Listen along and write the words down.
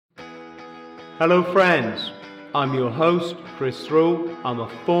Hello friends, I'm your host Chris Thrall. I'm a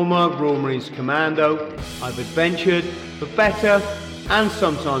former Royal Marines Commando. I've adventured for better and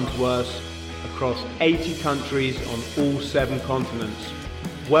sometimes worse across 80 countries on all 7 continents.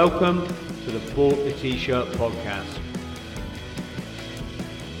 Welcome to the Bought the T-Shirt podcast.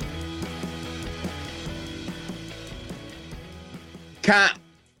 Kat,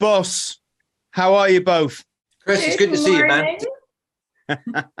 Boss, how are you both? Chris, it's good to see you, man.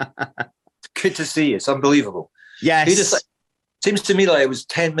 Good to see you. It's unbelievable. Yes. Seems to me like it was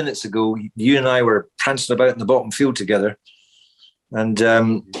 10 minutes ago, you and I were prancing about in the bottom field together. And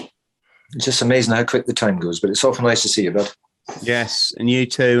it's just amazing how quick the time goes. But it's awful nice to see you, bud. Yes, and you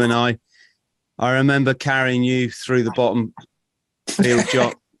too. And I remember carrying you through the bottom field,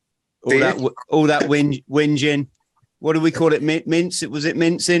 Jock. all that whinging. What do we call it? Mince? Was it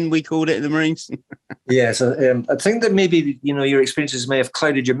mincing? We called it in the Marines. Yeah, so I think that maybe your experiences may have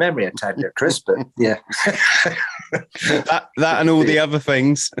clouded your memory a tad there, Chris. But yeah, that and all the other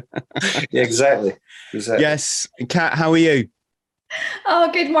things. Yeah, exactly. Yes, Kat, how are you?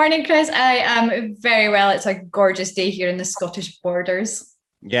 Oh, good morning, Chris. I am very well. It's a gorgeous day here in the Scottish borders.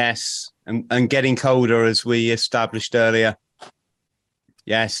 Yes, and getting colder, as we established earlier.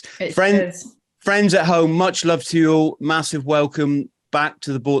 Yes, Friends at home, much love to you all. Massive welcome back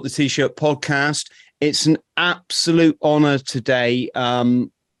to the Bought the T-Shirt podcast. It's an absolute honour today to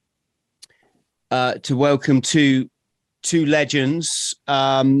welcome two legends.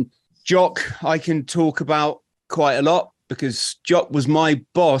 Jock, I can talk about quite a lot because Jock was my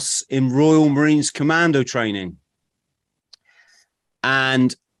boss in Royal Marines Commando training.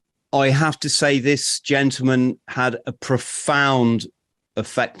 And I have to say this gentleman had a profound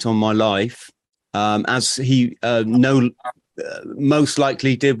effect on my life. As he most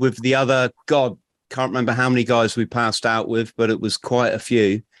likely did with the other, God, can't remember how many guys we passed out with, but it was quite a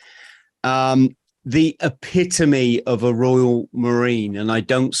few. The epitome of a Royal Marine, and I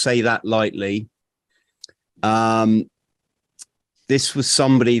don't say that lightly. This was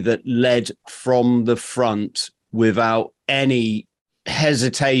somebody that led from the front without any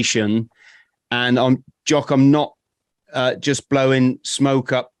hesitation. And Jock, I'm not just blowing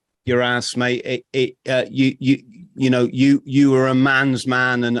smoke up your ass, mate. You were a man's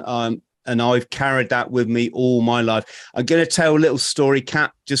man, and I've carried that with me all my life. I'm going to tell a little story,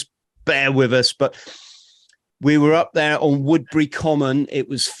 Kat, just bear with us. But we were up there on Woodbury Common. It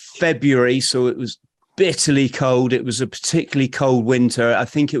was February, so it was bitterly cold. It was a particularly cold winter. I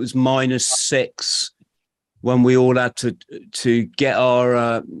think it was -6 when we all had to get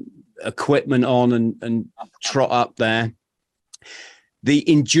our equipment on and trot up there. The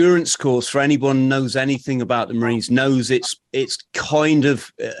endurance course, for anyone who knows anything about the Marines, knows it's kind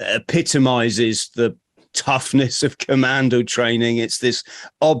of epitomizes the toughness of commando training. It's this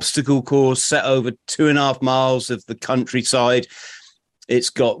obstacle course set over 2.5 miles of the countryside. It's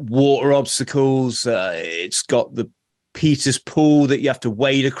got water obstacles. It's got the Peter's Pool that you have to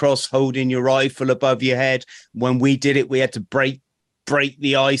wade across holding your rifle above your head. When we did it, we had to break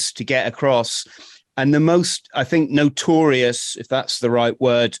the ice to get across. And the most, I think, notorious, if that's the right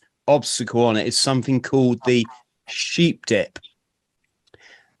word, obstacle on it is something called the sheep dip.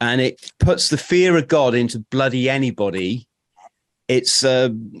 And it puts the fear of God into bloody anybody. It's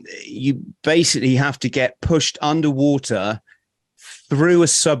you basically have to get pushed underwater through a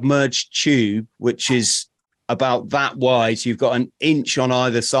submerged tube, which is about that wide. You've got an inch on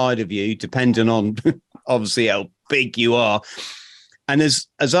either side of you, depending on obviously how big you are. And as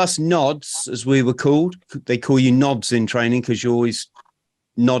us nods, as we were called, they call you nods in training because you're always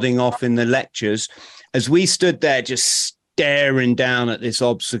nodding off in the lectures. As we stood there just staring down at this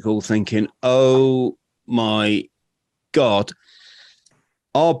obstacle thinking, oh my God,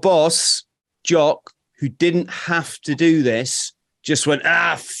 our boss, Jock, who didn't have to do this, just went,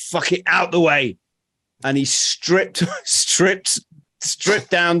 fuck it, out the way. And he stripped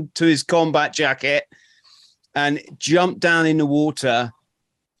down to his combat jacket and jumped down in the water.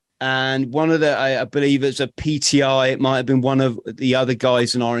 And one of the, I believe it's a PTI, it might have been one of the other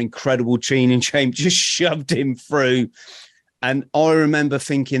guys in our incredible training chain, just shoved him through. And I remember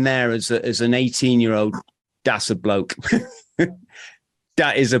thinking there as an 18-year-old, that's a bloke.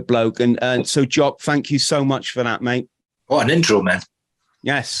 That is a bloke. And so, Jock, thank you so much for that, mate. What an intro, man.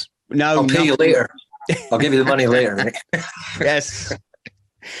 Yes. No, I'll pay you later. I'll give you the money later, mate. Yes.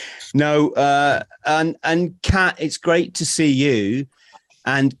 No, and Kat, it's great to see you.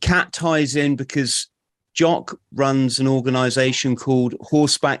 And Kat ties in because Jock runs an organisation called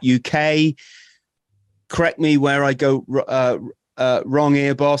Horseback UK. Correct me where I go wrong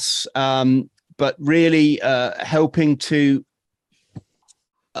here, boss. But really helping to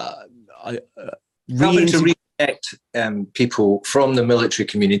helping to reconnect people from the military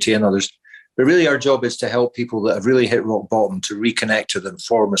community and others. But really our job is to help people that have really hit rock bottom to reconnect to them,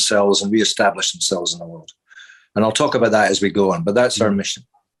 form themselves and reestablish themselves in the world. And I'll talk about that as we go on, but that's our mission.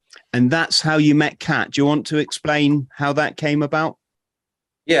 And that's how you met Kat. Do you want to explain how that came about?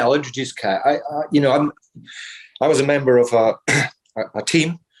 Yeah, I'll introduce Kat. I was a member of a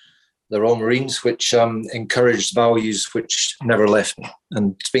team, the Royal Marines, which encouraged values which never left me.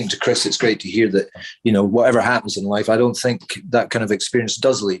 And speaking to Chris, it's great to hear that, whatever happens in life, I don't think that kind of experience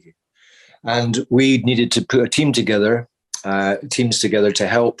does leave you. And we needed to put teams together to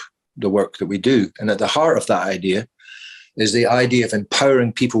help the work that we do. And at the heart of that idea is the idea of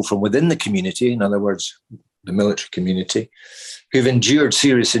empowering people from within the community, in other words, the military community, who've endured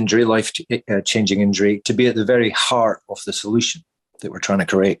serious injury, life-changing injury, to be at the very heart of the solution that we're trying to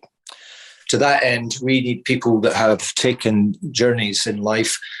create. To that end, we need people that have taken journeys in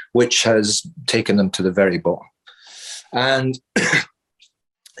life which has taken them to the very bottom. And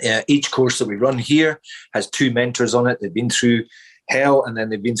each course that we run here has 2 mentors on it. They've been through hell and then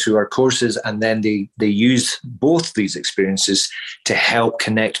they've been through our courses, and then they use both these experiences to help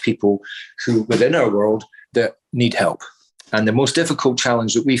connect people who within our world that need help. And the most difficult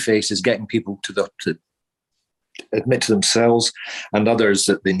challenge that we face is getting people to admit to themselves and others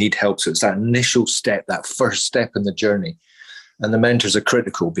that they need help. So it's that initial step, that first step in the journey. And the mentors are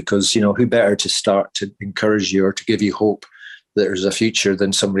critical because, who better to start to encourage you or to give you hope that there's a future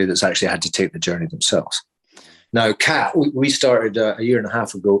than somebody that's actually had to take the journey themselves. Now, Kat, we started a year and a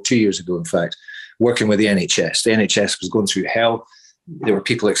half ago, 2 years ago, in fact, working with the NHS. The NHS was going through hell. There were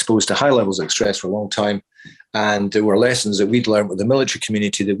people exposed to high levels of stress for a long time. And there were lessons that we'd learned with the military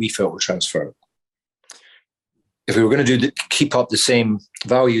community that we felt were transferable. If we were going to keep up the same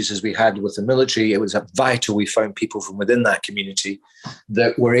values as we had with the military, it was vital we found people from within that community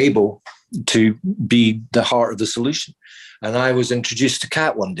that were able to be the heart of the solution. And I was introduced to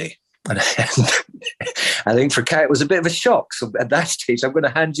Kat one day. And I think for Kat, it was a bit of a shock. So at that stage, I'm going to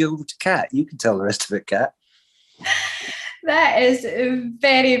hand you over to Kat. You can tell the rest of it, Kat. That is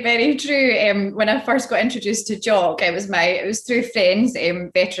very, very true. When I first got introduced to Jock, it was through friends,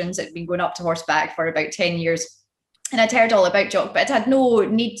 veterans that had been going up to horseback for about 10 years. And I'd heard all about Jock, but I'd had no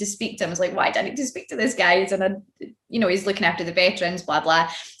need to speak to him. I was like, why do I need to speak to this guy? And he's looking after the veterans, blah,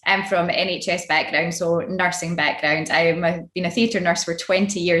 blah. I'm from NHS background, so nursing background. I've been a theatre nurse for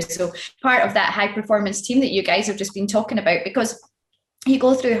 20 years. So part of that high performance team that you guys have just been talking about, because you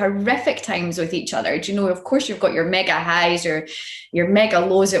go through horrific times with each other. Of course, you've got your mega highs or your mega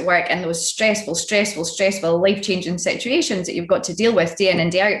lows at work and those stressful, life-changing situations that you've got to deal with day in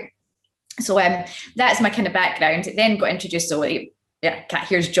and day out. So that's my kind of background. Then got introduced. So Kat,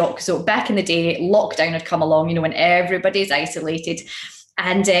 here's Jock. So back in the day, lockdown had come along, when everybody's isolated.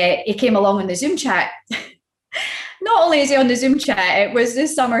 And he came along on the Zoom chat. Not only is he on the Zoom chat, it was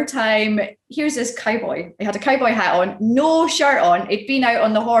this summertime. Here's this cowboy. He had a cowboy hat on, no shirt on. He'd been out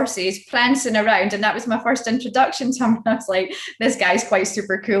on the horses, prancing around. And that was my first introduction to him. And I was like, this guy's quite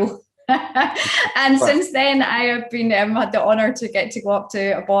super cool. And since then, I have been had the honour to get to go up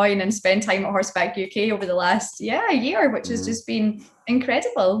to Aboyne and spend time at Horseback UK over the last year, which has just been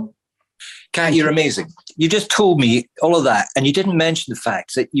incredible. Kat, you're amazing. You just told me all of that, and you didn't mention the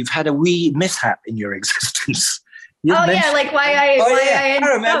fact that you've had a wee mishap in your existence. Why I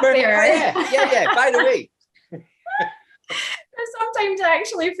remember. Up there. Yeah. By the way. Sometimes I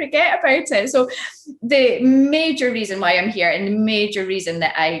actually forget about it. So the major reason why I'm here and the major reason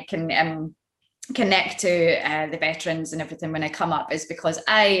that I can connect to the veterans and everything when I come up is because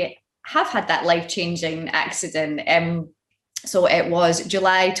I have had that life-changing accident. So it was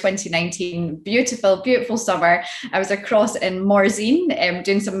July 2019, beautiful summer. I was across in Morzine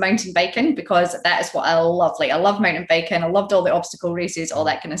doing some mountain biking because that is what I love. I love mountain biking. I loved all the obstacle races, all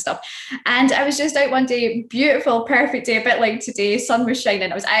that kind of stuff. And I was just out one day, beautiful, perfect day, a bit like today, sun was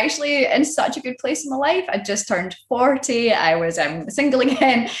shining. I was actually in such a good place in my life. I just turned 40. I was single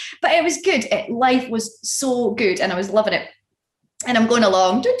again, but it was good. Life was so good and I was loving it. And I'm going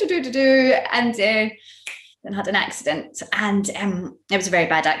along, and then had an accident, and it was a very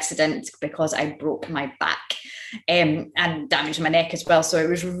bad accident because I broke my back and damaged my neck as well. So it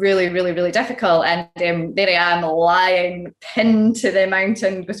was really, really, really difficult. And there I am lying pinned to the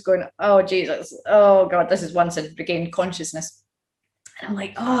mountain, just going, oh Jesus, oh God, this is once I'd regained consciousness. And I'm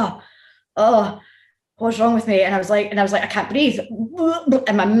like, oh, what's wrong with me? And I was like, I can't breathe.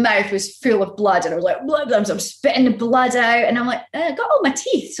 And my mouth was full of blood. And I was like, I'm spitting the blood out. And I'm like, I got all my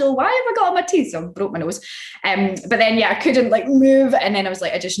teeth. So why have I got all my teeth? So I broke my nose. But then, I couldn't move. And then I was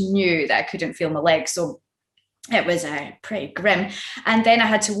like, I just knew that I couldn't feel my legs. So It was pretty grim. And then I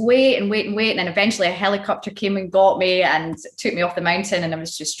had to wait and wait and wait. And then eventually a helicopter came and got me and took me off the mountain. And I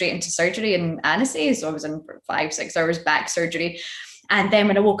was just straight into surgery in Annecy. So I was in for 5-6 hours back surgery. And then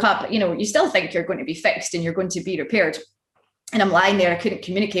when I woke up, you still think you're going to be fixed and you're going to be repaired. And I'm lying there. I couldn't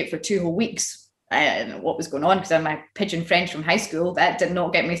communicate for 2 whole weeks. I didn't know what was going on because I'm my pidgin French from high school. That did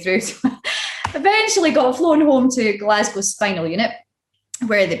not get me through. So eventually got flown home to Glasgow Spinal Unit,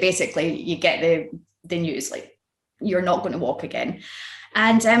 where you get the news, like, you're not going to walk again.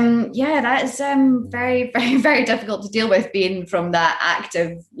 And that is very, very, very difficult to deal with, being from that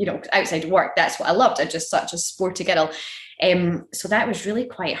active, outside work. That's what I loved. I'm just such a sporty girl. So that was really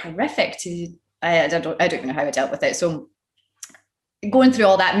quite horrific I don't even know how I dealt with it. So going through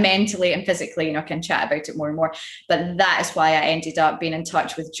all that mentally and physically, I can chat about it more and more, but that is why I ended up being in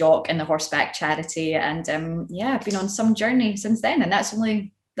touch with Jock and the Horseback Charity. And I've been on some journey since then. And that's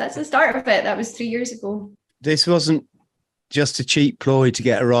the start of it. That was 3 years ago. This wasn't just a cheap ploy to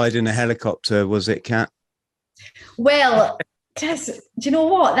get a ride in a helicopter, was it, Kat? Well, Chris, do you know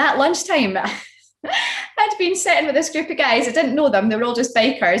what? That lunchtime, I'd been sitting with this group of guys. I didn't know them. They were all just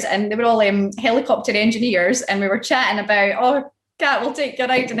bikers, and they were all helicopter engineers. And we were chatting about, Kat, we'll take you a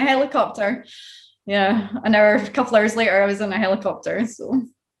ride in a helicopter. Yeah, a couple hours later, I was in a helicopter. So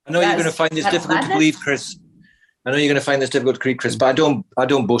I know you're going to find this difficult to believe, Chris. I know you're going to find this difficult to believe, Chris, but I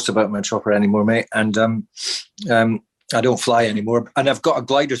don't boast about my chopper anymore, mate. And I don't fly anymore. And I've got a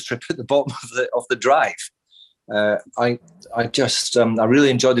glider strip at the bottom of the drive. I really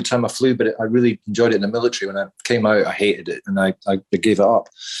enjoyed the time I flew, but I really enjoyed it in the military. When I came out, I hated it, and I gave it up.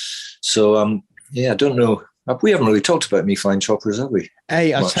 So I don't know. We haven't really talked about me flying choppers, have we?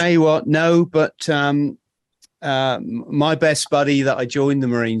 Hey, I'll tell you what, no, but my best buddy that I joined the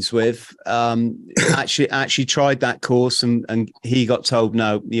Marines with actually tried that course, and he got told,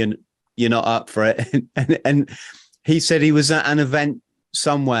 no, you're not up for it. and he said he was at an event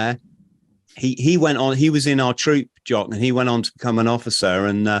somewhere. He went on, he was in our troop, Jock, and he went on to become an officer.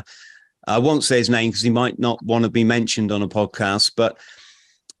 And I won't say his name because he might not want to be mentioned on a podcast, but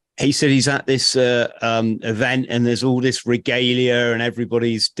he said he's at this event and there's all this regalia and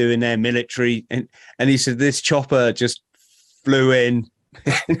everybody's doing their military. And he said this chopper just flew in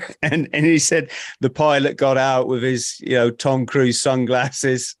and he said the pilot got out with his, Tom Cruise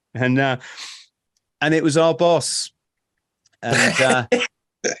sunglasses and it was our boss. And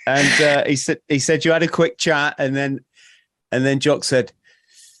he said you had a quick chat and then Jock said,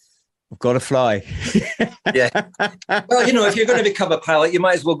 I've got to fly. Yeah. Well, if you're going to become a pilot, you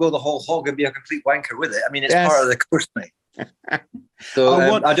might as well go the whole hog and be a complete wanker with it. I mean, it's part of the course, mate. So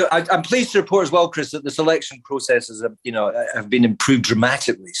I'm pleased to report as well, Chris, that the selection processes have been improved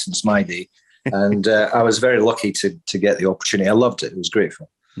dramatically since my day. And I was very lucky to get the opportunity. I loved it. It was great fun.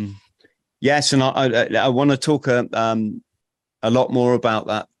 Yes. And I want to talk a lot more about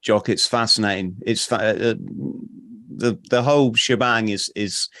that, Jock. It's fascinating. It's the whole shebang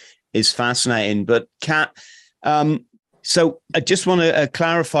is fascinating. But Kat, so I just want to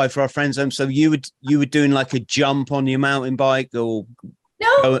clarify for our friends. So you were doing like a jump on your mountain bike, or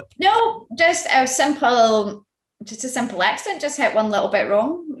no, just a simple accident. Just hit one little bit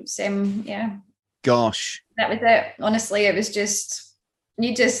wrong. Gosh, that was it. Honestly, it was just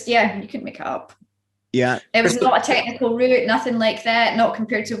you couldn't make it up. Yeah, it was not a technical route, nothing like that. Not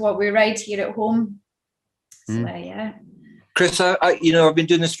compared to what we ride here at home. So Chris, I've been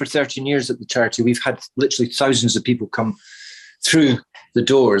doing this for 13 years at the charity. We've had literally thousands of people come through the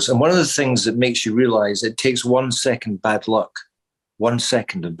doors. And one of the things that makes you realize it takes 1 second bad luck, 1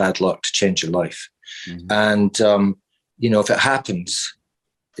 second of bad luck to change your life. Mm-hmm. And, if it happens,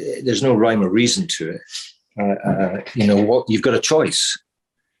 there's no rhyme or reason to it. You've got a choice.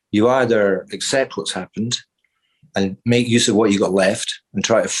 You either accept what's happened and make use of what you got left and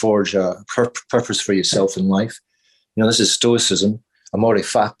try to forge a purpose for yourself in life. This is stoicism, amore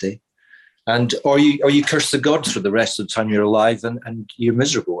fati, or you curse the gods for the rest of the time you're alive and you're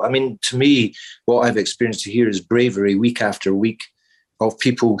miserable. I mean, to me, what I've experienced here is bravery week after week of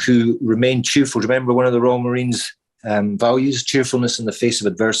people who remain cheerful. Remember one of the Royal Marines' values, cheerfulness in the face of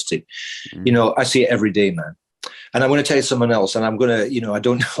adversity. Mm-hmm. I see it every day, man. And I'm going to tell you someone else, and I'm going to, I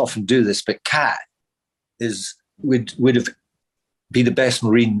don't often do this, but Kat would have be the best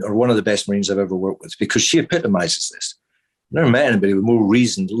Marine or one of the best Marines I've ever worked with, because she epitomizes this. Never met anybody with more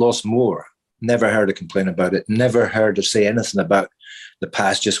reason, lost more, never heard her complain about it, never heard her say anything about the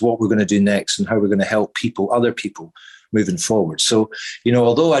past, just what we're going to do next and how we're going to help other people moving forward. So,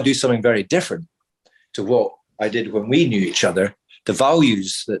 although I do something very different to what I did when we knew each other, the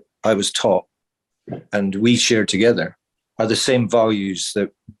values that I was taught and we shared together are the same values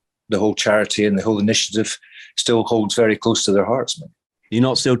that the whole charity and the whole initiative still holds very close to their hearts, man. You're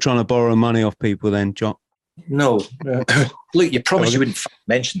not still trying to borrow money off people then, John? No. Look, you promised you wouldn't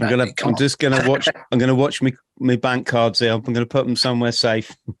mention that. I'm just going to watch. I'm going to watch my bank cards here. I'm going to put them somewhere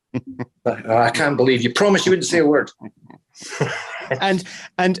safe. I can't believe you promised you wouldn't say a word.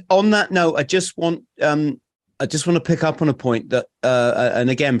 and on that note, I just want to pick up on a point that, and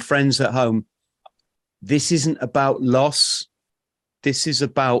again, friends at home, this isn't about loss. This is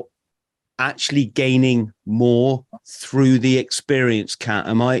about actually gaining more through the experience. Kat,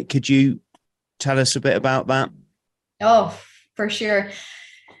 could you tell us a bit about that? Oh, for sure.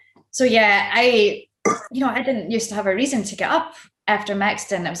 So yeah, I didn't used to have a reason to get up after my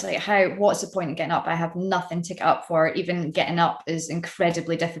accident. I was like, what's the point in getting up? I have nothing to get up for. Even getting up is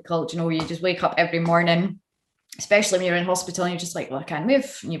incredibly difficult. You just wake up every morning, especially when you're in hospital and you're just like, well, I can't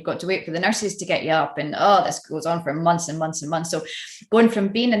move. And you've got to wait for the nurses to get you up. And this goes on for months and months and months. So going from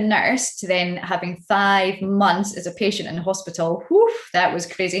being a nurse to then having 5 months as a patient in the hospital, that was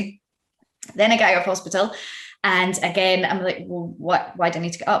crazy. Then I got out of hospital. And again, I'm like, well, why do I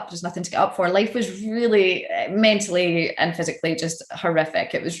need to get up? There's nothing to get up for. Life was really mentally and physically just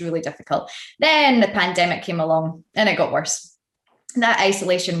horrific. It was really difficult. Then the pandemic came along and it got worse. That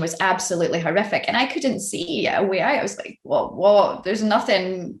isolation was absolutely horrific. And I couldn't see a way out. I was like, well, there's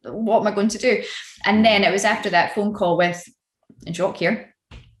nothing. What am I going to do? And then it was after that phone call with Jock here.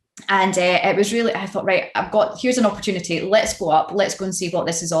 And it was really, I thought, right, here's an opportunity. Let's go up. Let's go and see what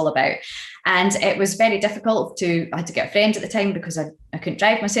this is all about. And it was very difficult I had to get a friend at the time because I couldn't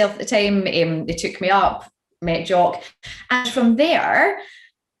drive myself at the time. They took me up, met Jock. And from there,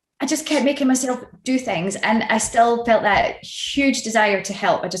 I just kept making myself do things. And I still felt that huge desire to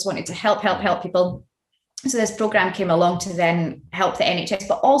help. I just wanted to help people. So this program came along to then help the NHS.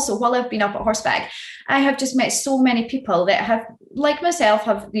 But also while I've been up at horseback, I have just met so many people that have, like myself,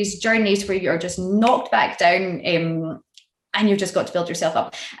 have these journeys where you're just knocked back down and you've just got to build yourself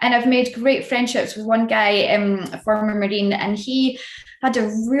up. And I've made great friendships with one guy, a former Marine, and he had a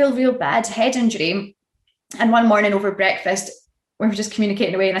real bad head injury. And one morning over breakfast, we were just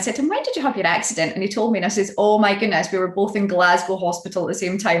communicating away. And I said to him, when did you have your accident? And he told me, and I says, oh my goodness, we were both in Glasgow Hospital at the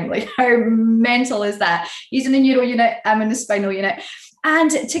same time. Like, how mental is that? He's in the neuro unit, I'm in the spinal unit.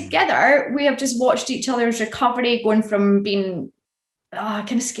 And together we have just watched each other's recovery, going from being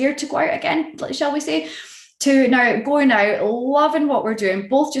kind of scared to go out again, shall we say, to now going out, loving what we're doing,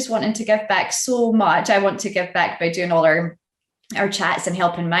 both just wanting to give back so much. I want to give back by doing all our chats and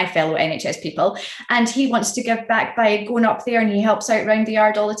helping my fellow NHS people. And he wants to give back by going up there, and he helps out around the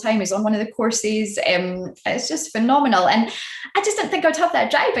yard all the time. He's on one of the courses. It's just phenomenal. And I just didn't think I'd have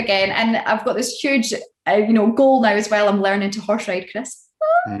that drive again. And I've got this huge, goal now as well. I'm learning to horse ride, Chris.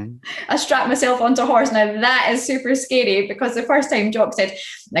 I strapped myself onto a horse. Now that is super scary because the first time Jock said,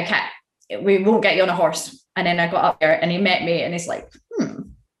 we won't get you on a horse. And then I got up there and he met me and he's like,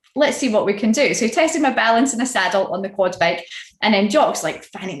 let's see what we can do. So he tested my balance in a saddle on the quad bike. And then Jock's like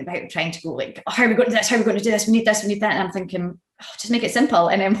fanning about trying to go like, how are we going to do this? How are we going to do this? We need this, we need that. And I'm thinking, just make it simple.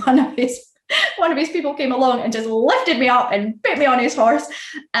 And then one of his people came along and just lifted me up and put me on his horse.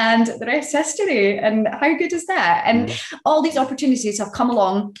 And the rest is history. And how good is that? And all these opportunities have come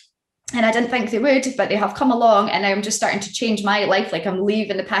along. And I didn't think they would, but they have come along. And I'm just starting to change my life. Like I'm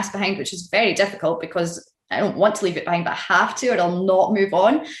leaving the past behind, which is very difficult because I don't want to leave it behind, but I have to, or I'll not move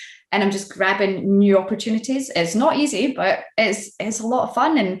on. And I'm just grabbing new opportunities. It's not easy, but it's a lot of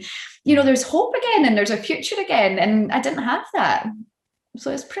fun. And, there's hope again and there's a future again. And I didn't have that.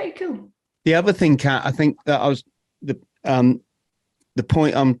 So it's pretty cool. The other thing, Kat, I think that I was the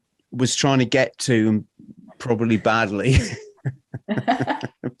point I was trying to get to, and probably badly,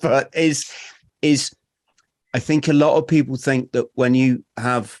 but is I think a lot of people think that when you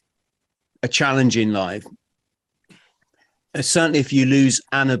have a challenge in life, certainly if you lose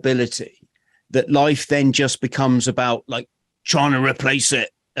an ability, that life then just becomes about like trying to replace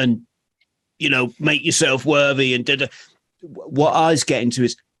it and, make yourself worthy. And what I was getting to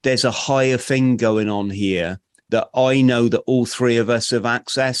is there's a higher thing going on here that I know that all three of us have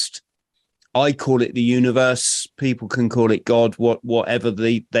accessed. I call it the universe. People can call it God, whatever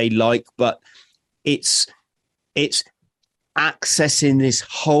they like, but it's accessing this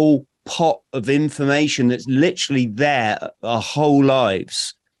whole pot of information that's literally there our whole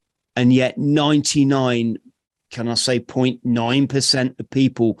lives, and yet 0.9% of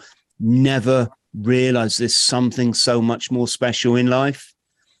people never realize there's something so much more special in life.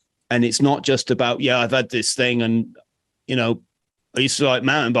 And it's not just about, I've had this thing and I used to like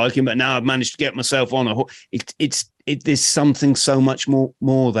mountain biking, but now I've managed to get myself on a horse. There's something so much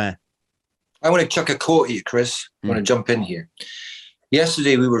more there. I want to chuck a quote at you, Chris. I want to jump in here.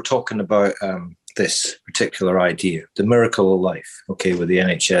 Yesterday, we were talking about the this particular idea, the miracle of life, okay, with the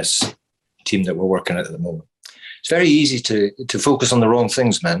NHS team that we're working at the moment. It's very easy to focus on the wrong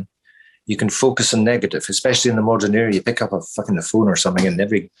things, man. You can focus on negative, especially in the modern era. You pick up a fucking phone or something and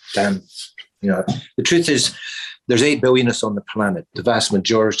every damn, the truth is there's 8 billion of us on the planet. The vast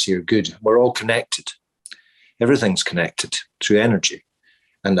majority are good. We're all connected. Everything's connected through energy.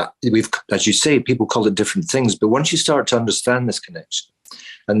 And we've, as you say, people call it different things. But once you start to understand this connection,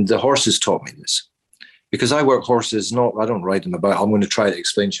 and the horses taught me this, because I work horses, I don't ride them about. I'm going to try to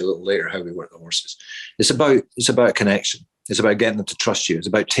explain to you a little later how we work the horses. It's about connection. It's about getting them to trust you. It's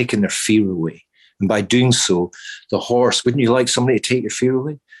about taking their fear away. And by doing so, the horse, wouldn't you like somebody to take your fear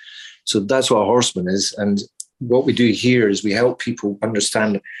away? So that's what a horseman is. And what we do here is we help people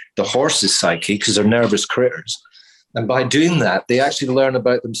understand the horse's psyche, because they're nervous critters. And by doing that, they actually learn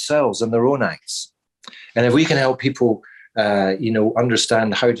about themselves and their own acts. And if we can help people,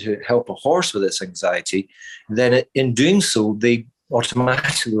 understand how to help a horse with its anxiety, then in doing so, they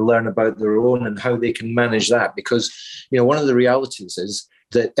automatically learn about their own and how they can manage that. Because, one of the realities is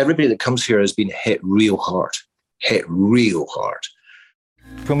that everybody that comes here has been hit real hard.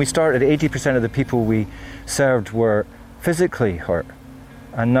 When we started, 80% of the people we served were physically hurt.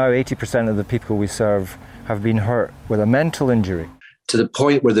 And now 80% of the people we serve have been hurt with a mental injury. To the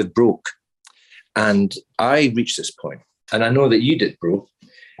point where they've broke. And I reached this point, and I know that you did, bro.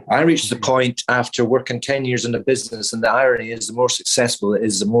 I reached the point after working 10 years in the business, and the irony is the more successful it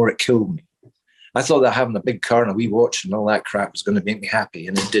is, the more it killed me. I thought that having a big car and a wee watch and all that crap was going to make me happy,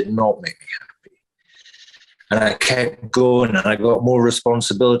 and it did not make me happy. And I kept going, and I got more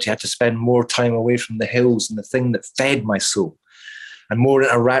responsibility. I had to spend more time away from the hills and the thing that fed my soul. And more in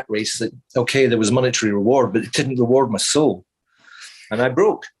a rat race that, okay, there was monetary reward, but it didn't reward my soul. And I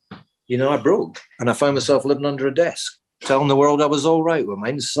broke. I broke. And I found myself living under a desk, telling the world I was all right, with my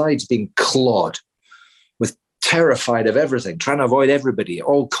insides being clawed, with terrified of everything, trying to avoid everybody at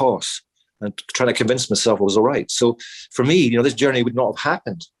all costs, and trying to convince myself I was all right. So for me, this journey would not have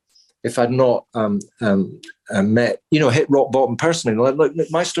happened if I'd not met, hit rock bottom personally. Look,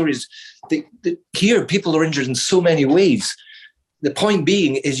 my story is, here people are injured in so many ways. The point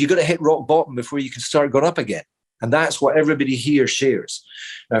being is you've got to hit rock bottom before you can start going up again. And that's what everybody here shares.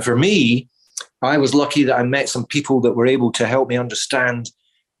 Now, for me, I was lucky that I met some people that were able to help me understand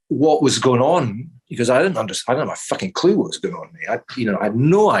what was going on, because I didn't understand. I didn't have a fucking clue what was going on with me. I had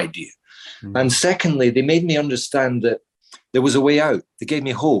no idea. Mm-hmm. And secondly, they made me understand that there was a way out. They gave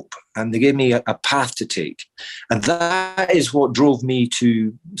me hope, and they gave me a path to take. And that is what drove me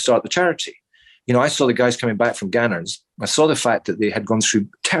to start the charity. I saw the guys coming back from Ganners. I saw the fact that they had gone through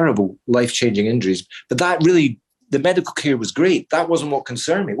terrible life-changing injuries, but that really, the medical care was great. That wasn't what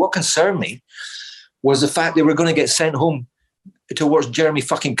concerned me. What concerned me was the fact they were going to get sent home towards Jeremy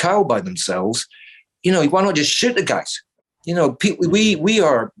fucking Kyle by themselves. Why not just shoot the guys? We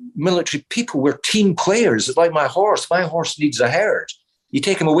are military people. We're team players. It's like my horse. My horse needs a herd. You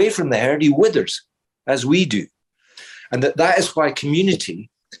take him away from the herd, he withers, as we do. And that is why community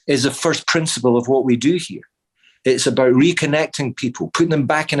is the first principle of what we do here. It's about reconnecting people, putting them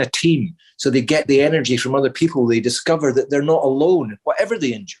back in a team so they get the energy from other people. They discover that they're not alone, whatever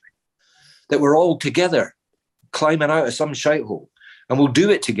the injury, that we're all together climbing out of some shite hole, and we'll do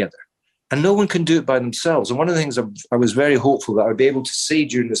it together. And no one can do it by themselves. And one of the things I was very hopeful that I would be able to say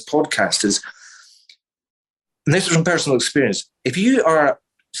during this podcast is, and this is from personal experience, if you are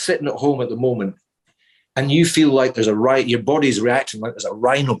sitting at home at the moment and you feel like your body's reacting like there's a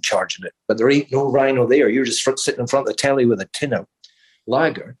rhino charging it, but there ain't no rhino there. You're just sitting in front of the telly with a tin of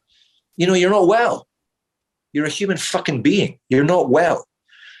lager. You're not well. You're a human fucking being. You're not well.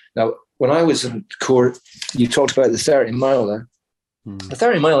 Now, when I was in court, you talked about the 30 miler. The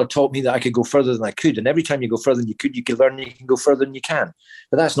 30 miler taught me that I could go further than I could. And every time you go further than you can learn you can go further than you can.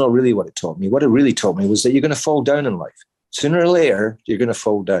 But that's not really what it taught me. What it really taught me was that you're going to fall down in life. Sooner or later, you're going to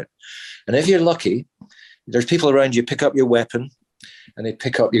fall down. And if you're lucky, there's people around you pick up your weapon and they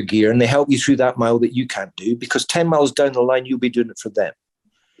pick up your gear and they help you through that mile that you can't do, because 10 miles down the line, you'll be doing it for them.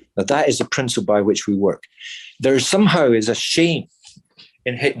 Now, that is the principle by which we work. There somehow is a shame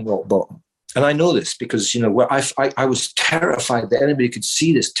in hitting rock bottom. And I know this because, I was terrified that anybody could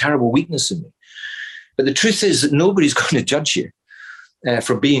see this terrible weakness in me. But the truth is that nobody's going to judge you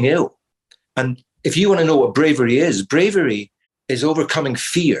for being ill. And if you want to know what bravery is overcoming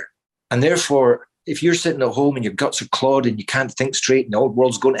fear. And therefore, if you're sitting at home and your guts are clawed and you can't think straight and the old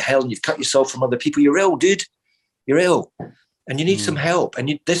world's going to hell and you've cut yourself from other people, you're ill, dude. You're ill. And you need some help.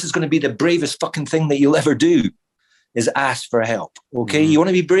 And this is going to be the bravest fucking thing that you'll ever do, is ask for help. Okay? You want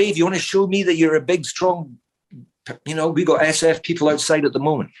to be brave? You want to show me that you're a big, strong, we got SF people outside at the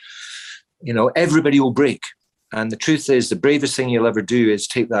moment. everybody will break. And the truth is, the bravest thing you'll ever do is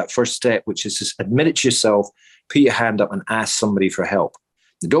take that first step, which is just admit it to yourself, put your hand up and ask somebody for help.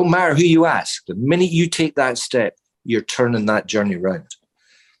 It don't matter who you ask. The minute you take that step, you're turning that journey around.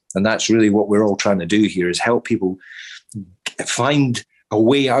 And that's really what we're all trying to do here, is help people find a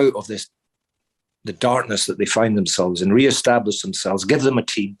way out of this, the darkness that they find themselves in, reestablish themselves, give them a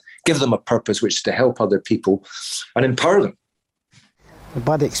team, give them a purpose, which is to help other people and empower them. A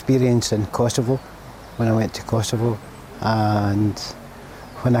bad experience in Kosovo, when I went to Kosovo, and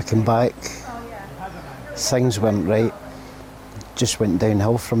when I came back, things weren't right, just went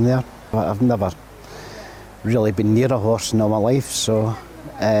downhill from there. But I've never really been near a horse in all my life, so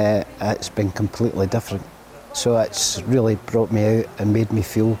it's been completely different. So it's really brought me out and made me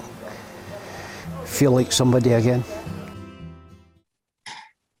feel like somebody again.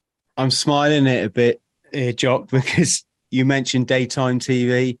 I'm smiling at it a bit here, Jock, because you mentioned daytime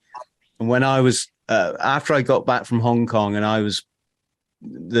TV. And when I was, after I got back from Hong Kong, and I was,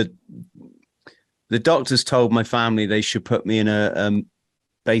 the doctors told my family they should put me in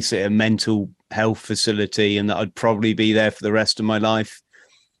basically a mental health facility, and that I'd probably be there for the rest of my life.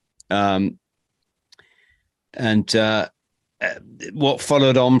 What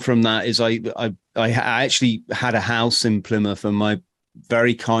followed on from that is I actually had a house in Plymouth, and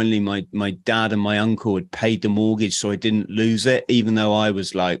very kindly my dad and my uncle had paid the mortgage, so I didn't lose it, even though I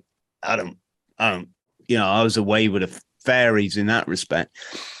was like, I was away with the fairies in that respect.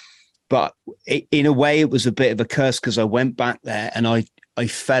 But in a way, it was a bit of a curse, because I went back there and I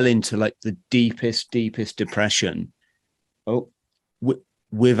fell into like the deepest depression.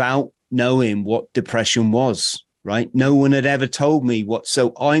 Without knowing what depression was, right? No one had ever told me what.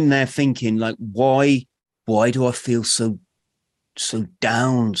 So I'm there thinking, like, why do I feel so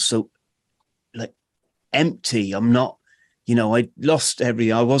down, so like empty? I'm not, I lost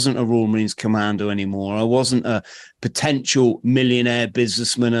everything. I wasn't a Royal Marines commando anymore. I wasn't a potential millionaire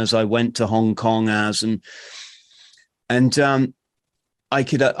businessman as I went to Hong Kong as, and I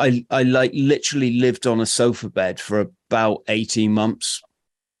like literally lived on a sofa bed for about 18 months.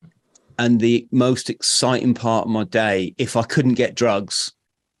 And the most exciting part of my day, if I couldn't get drugs,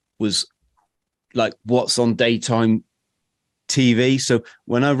 was like what's on daytime TV. So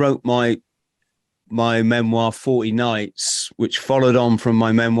when I wrote my memoir 40 Nights, which followed on from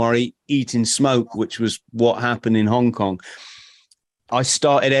my memoir Eating Smoke, which was what happened in Hong Kong, I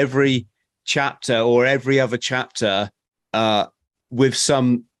started every chapter or every other chapter with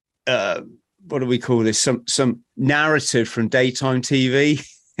some what do we call this, some narrative from daytime TV.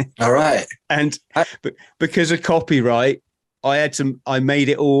 All right. And because of copyright, I made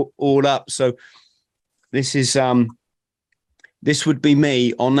it all up. So this is this would be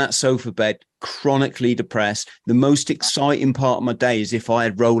me on that sofa bed, chronically depressed. The most exciting part of my day is if I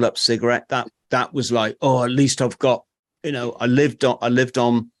had rolled up cigarette. That was like, oh, at least I've got, I lived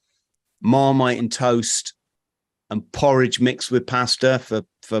on Marmite and toast and porridge mixed with pasta for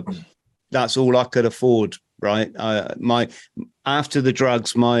that's all I could afford. Right. After the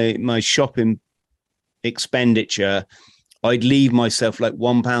drugs, my shopping expenditure, I'd leave myself like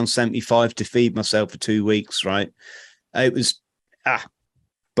 £1.75 to feed myself for 2 weeks. Right. It was,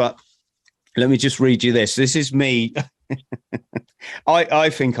 but let me just read you this. This is me.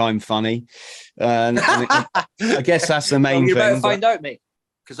 I think I'm funny. And I guess that's the main thing. You better find out, mate,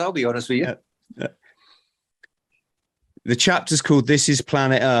 because I'll be honest with you. The chapter's called This is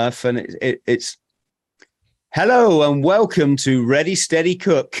Planet Earth, and it's hello and welcome to Ready, Steady,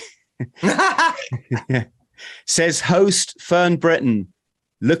 Cook. Says host Fern Britton,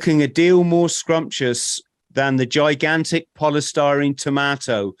 looking a deal more scrumptious than the gigantic polystyrene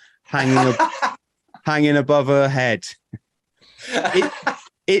tomato hanging above her head.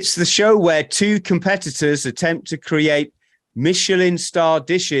 It's the show where two competitors attempt to create Michelin star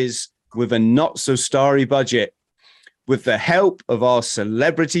dishes with a not so starry budget, with the help of our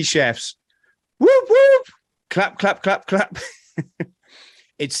celebrity chefs. Whoop, whoop. Clap, clap, clap, clap.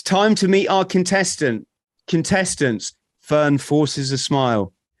 It's time to meet our contestants. Fern forces a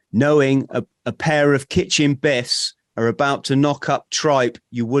smile, knowing a pair of kitchen biffs are about to knock up tripe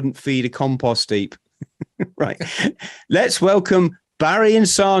you wouldn't feed a compost heap. Right. Let's welcome Barry and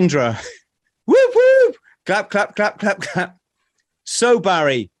Sandra. Whoop, whoop. Clap, clap, clap, clap, clap. So,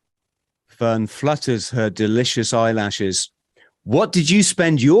 Barry, Fern flutters her delicious eyelashes. What did you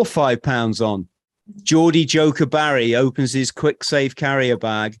spend your £5 on? Geordie Joker Barry opens his quick safe carrier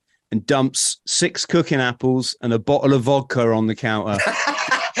bag and dumps 6 cooking apples and a bottle of vodka on the counter.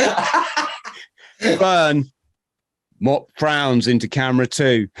 Fern frowns into camera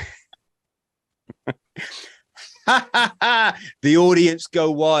 2. The audience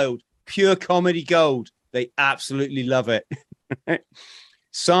go wild. pure comedy gold. They absolutely love it.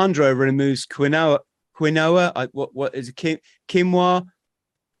 Sandra removes quinoa. What is it? Quinoa,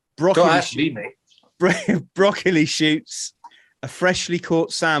 broccoli. Don't ask me, mate. Broccoli shoots, a freshly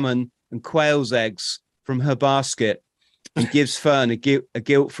caught salmon, and quail's eggs from her basket, and gives Fern a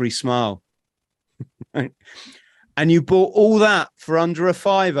guilt-free smile. And you bought all that for under a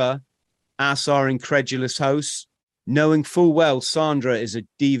 $5, asks our incredulous host, knowing full well Sandra is a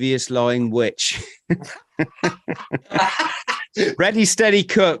devious lying witch. Ready, Steady,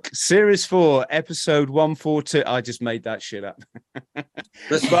 Cook, Series 4, Episode 142. I just made that shit up.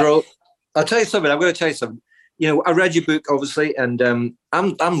 Listen, bro, I'll tell you something. I'm going to tell you something. You know, I read your book, obviously, and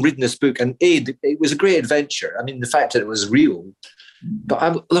I'm reading this book, and it was a great adventure. I mean, the fact that it was real.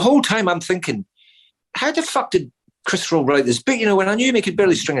 But the whole time I'm thinking, how the fuck did Chris Rowe write this book? You know, when I knew he could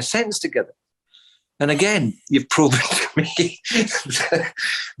barely string a sentence together. And again, you've proven to me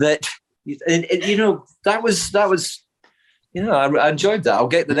that, you know, that was, you know, I enjoyed that. I'll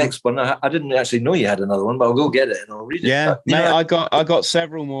get the next one. I didn't actually know you had another one, but I'll go get it and I'll read it. Yeah, but, mate, I got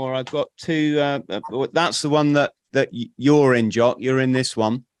several more. I've got two. That's the one that you're in, Jock. You're in this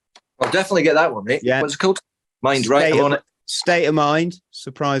one. I'll definitely get that one, mate. Yeah. What's it called? Mind Right. I'm on it. State of Mind.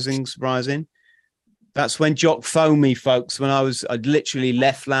 Surprising. That's when Jock phoned me, folks, when I'd literally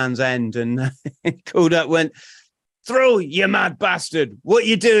left Land's End and called up, went, "Through, you mad bastard. What are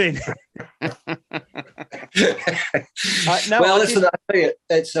you doing?" Listen, I tell you,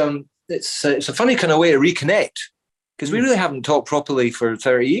 it's a funny kind of way to reconnect, because we really haven't talked properly for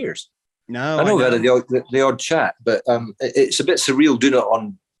 30 years. No, I know we had the odd chat, but it's a bit surreal doing it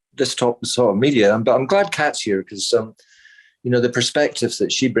on this sort of media. But I'm glad Kat's here, because you know, the perspectives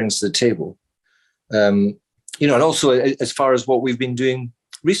that she brings to the table. You know, and also as far as what we've been doing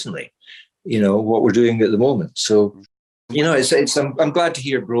recently, you know, what we're doing at the moment. So, you know, I'm glad to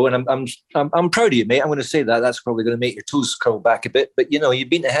hear, bro, and I'm proud of you, mate. I'm going to say that. That's probably going to make your toes curl back a bit, but you know, you've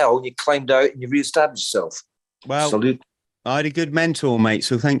been to hell and you climbed out and you reestablished yourself. Well, salute. I had a good mentor, mate.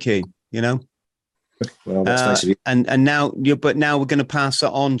 So thank you. You know. Well, that's nice of you. And now we're going to pass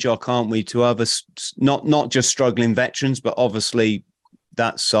it on, Jock, aren't we, to others, not just struggling veterans, but obviously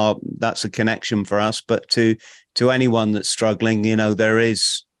that's a connection for us, but to anyone that's struggling, you know,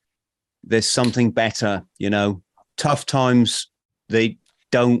 there's something better. You know, tough times, they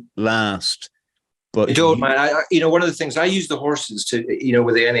don't last. But they don't, man. You know, one of the things I use the horses to, you know,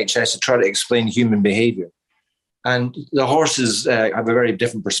 with the NHS to try to explain human behaviour, and the horses have a very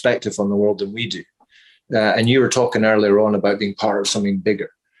different perspective on the world than we do. And you were talking earlier on about being part of something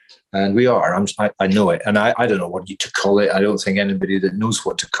bigger. And we are. I know it. And I don't know what to call it. I don't think anybody that knows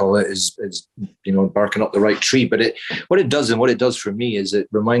what to call it is you know, barking up the right tree. But what it does for me is it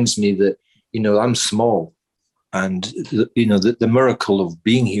reminds me that, you know, I'm small. And, you know, the miracle of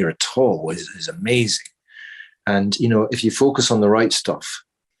being here at all is amazing. And, you know, if you focus on the right stuff,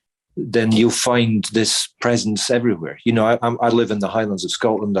 then you'll find this presence everywhere. You know, I live in the Highlands of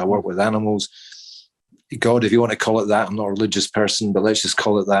Scotland. I work with animals. God, if you want to call it that, I'm not a religious person, but let's just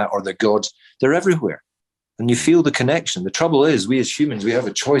call it that, or the gods, they're everywhere. And you feel the connection. The trouble is, we as humans, we have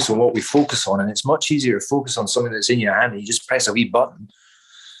a choice on what we focus on, and it's much easier to focus on something that's in your hand and you just press a wee button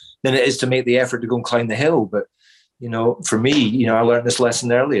than it is to make the effort to go and climb the hill. But, you know, for me, you know, I learned this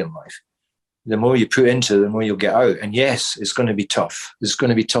lesson early in life. The more you put into it, the more you'll get out. And yes, it's going to be tough. It's going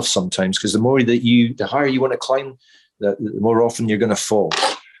to be tough sometimes, because the higher you want to climb, the more often you're going to fall.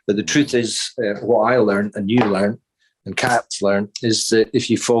 But the truth is, what I learned and you learned and Kat's learned is that if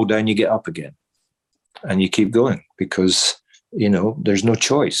you fall down, you get up again and you keep going, because, you know, there's no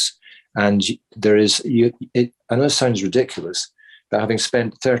choice. And there is, I know it sounds ridiculous, but having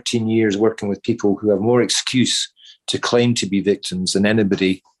spent 13 years working with people who have more excuse to claim to be victims than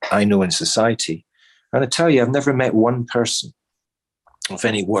anybody I know in society, and I tell you, I've never met one person of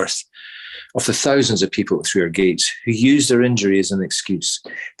any worth of the thousands of people through our gates who used their injury as an excuse.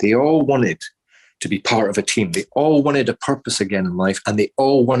 They all wanted to be part of a team. They all wanted a purpose again in life, and they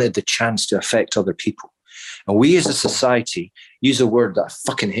all wanted the chance to affect other people. And we as a society use a word that I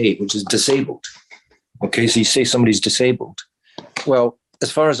fucking hate, which is disabled. Okay, so you say somebody's disabled. Well,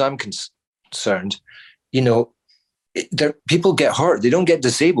 as far as I'm concerned, you know, people get hurt. They don't get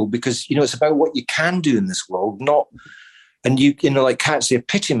disabled because, you know, it's about what you can do in this world, not... And you know, like Kat's the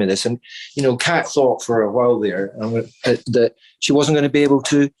epitome of this. And, you know, Kat thought for a while there that she wasn't going to be able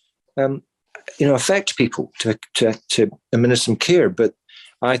to, you know, affect people, to administer some care. But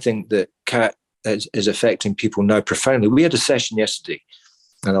I think that Kat is affecting people now profoundly. We had a session yesterday,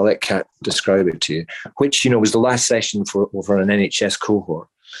 and I'll let Kat describe it to you, which, you know, was the last session for an NHS cohort.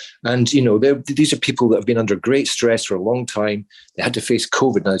 And, you know, these are people that have been under great stress for a long time. They had to face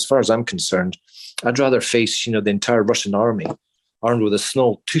COVID. Now, as far as I'm concerned, I'd rather face, you know, the entire Russian army armed with a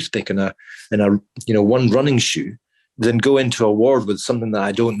small toothpick and a you know, one running shoe than go into a war with something that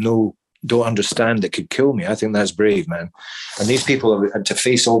I don't understand, that could kill me. I think that's brave, man. And these people have had to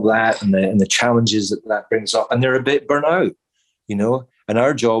face all that and the challenges that brings up, and they're a bit burnt out, you know. And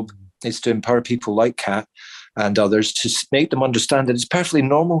our job is to empower people like Kat and others to make them understand that it's perfectly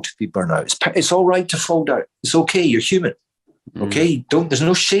normal to be burnt out. It's all right to fall down. It's okay. You're human. Okay. There's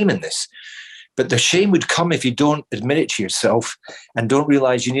no shame in this. But the shame would come if you don't admit it to yourself and don't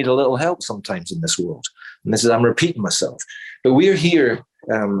realize you need a little help sometimes in this world. And I'm repeating myself. But we're here,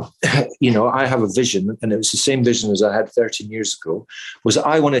 you know, I have a vision, and it was the same vision as I had 13 years ago, was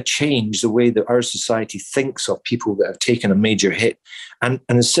I want to change the way that our society thinks of people that have taken a major hit. And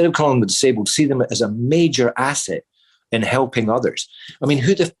instead of calling them disabled, see them as a major asset in helping others. I mean,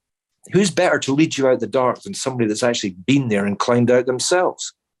 who's better to lead you out the dark than somebody that's actually been there and climbed out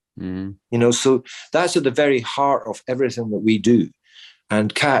themselves? You know, so that's at the very heart of everything that we do.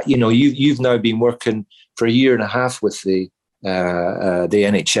 And Kat, you know, you've now been working for a year and a half with the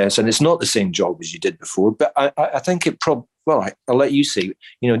NHS, and it's not the same job as you did before. But I think it well, I'll let you say.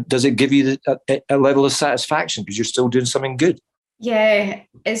 You know, does it give you a level of satisfaction because you're still doing something good? Yeah,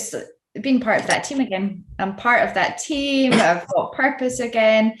 it's being part of that team again. I'm part of that team. I've got purpose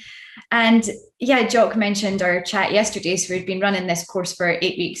again. And yeah, Jock mentioned our chat yesterday. So we've been running this course for 8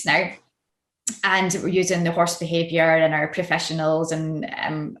 weeks now. And we're using the horse behavior and our professionals and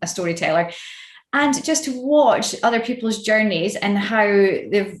a storyteller. And just to watch other people's journeys and how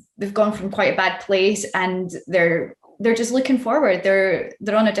they've gone from quite a bad place, and they're just looking forward. They're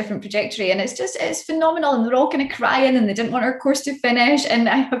on a different trajectory, and it's phenomenal. And they're all kind of crying, and they didn't want our course to finish. And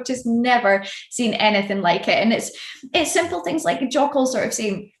I have just never seen anything like it. And it's simple things like Jock all sort of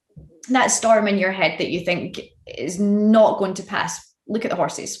saying, that storm in your head that you think is not going to pass. Look at the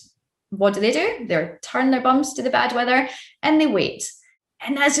horses. What do? They turn their bums to the bad weather and they wait.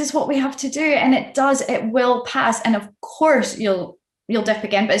 And that's just what we have to do. And it will pass. And of course you'll dip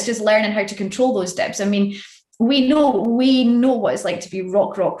again, but it's just learning how to control those dips. I mean, we know what it's like to be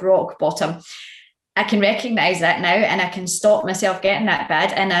rock bottom. I can recognize that now, and I can stop myself getting that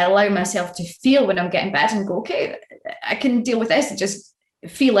bad, and I allow myself to feel when I'm getting bad and go, okay, I can deal with this, and just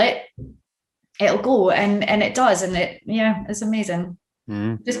feel it. It'll go. And it does. And it's amazing.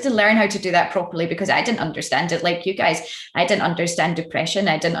 Just to learn how to do that properly, because I didn't understand it like you guys. I didn't understand depression.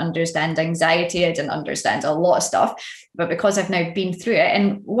 I didn't understand anxiety. I didn't understand a lot of stuff. But because I've now been through it,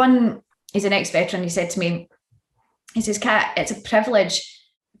 and one is an ex-veteran, he said to me, he says, Kat, it's a privilege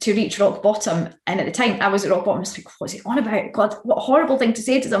to reach rock bottom. And at the time I was at rock bottom, I was like, what's he on about? God, what a horrible thing to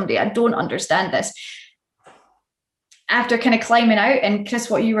say to somebody. I don't understand this. After kind of climbing out, and Chris,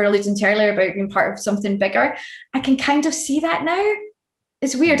 what you were alluding to earlier about being part of something bigger, I can kind of see that now.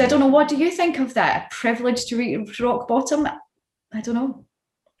 It's weird. I don't know. What do you think of that? A privilege to reach rock bottom? I don't know.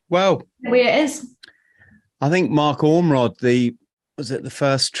 Well, the way it is. I think Mark Ormrod, the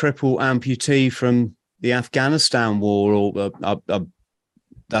first triple amputee from the Afghanistan war, or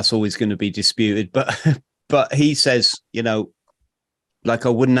that's always going to be disputed, but he says, you know, like, I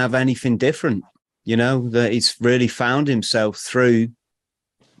wouldn't have anything different, you know, that he's really found himself through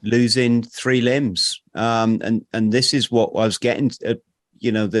losing 3 limbs. And this is what I was getting at,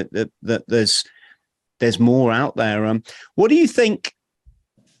 you know, that there's more out there. What do you think,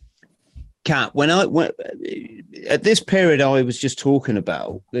 Kat, when at this period I was just talking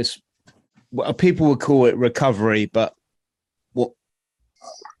about this, people would call it recovery, but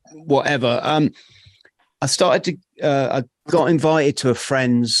whatever. I started to, I got invited to a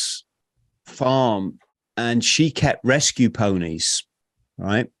friend's farm, and she kept rescue ponies,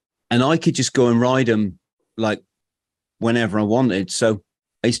 right? And I could just go and ride them like whenever I wanted. So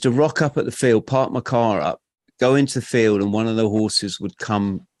I used to rock up at the field, park my car up, go into the field, and one of the horses would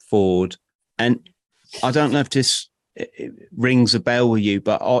come forward. And I don't know if this rings a bell with you,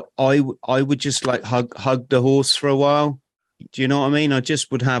 but I would just like hug the horse for a while. Do you know what I mean? I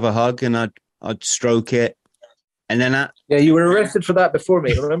just would have a hug, and I'd stroke it. And then yeah, you were arrested for that before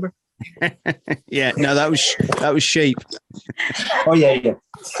me, remember? Yeah, no, that was sheep. Oh yeah.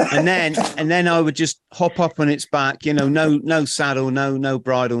 And then I would just hop up on its back, you know, no saddle, no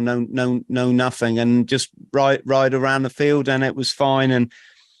bridle, no nothing, and just ride around the field, and it was fine. And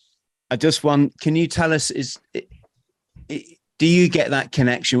I just can you tell us, do you get that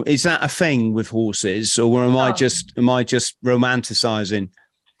connection? Is that a thing with horses, or am I just romanticizing?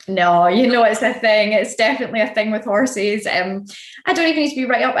 No, it's a thing. It's definitely a thing with horses. I don't even need to be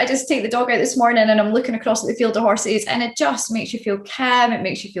right up. I just take the dog out this morning and I'm looking across at the field of horses, and it just makes you feel calm. It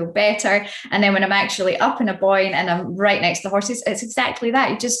makes you feel better. And then when I'm actually up in a boyne and I'm right next to the horses, it's exactly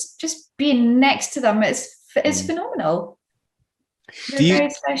that. You just being next to them, it's phenomenal. They're very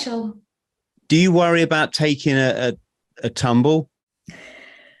special. Do you worry about taking a tumble?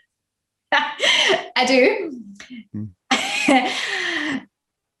 I do.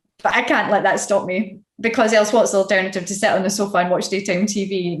 But I can't let that stop me, because else what's the alternative? To sit on the sofa and watch daytime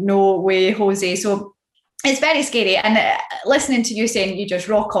TV? No way, Jose. So it's very scary. And listening to you saying you just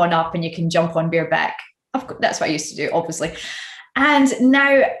rock on up and you can jump on bareback, of course, that's what I used to do, obviously. And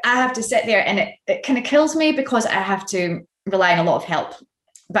now I have to sit there, and it kind of kills me because I have to rely on a lot of help.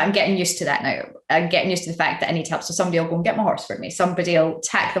 But I'm getting used to that now. I'm getting used to the fact that I need help. So somebody will go and get my horse for me. Somebody will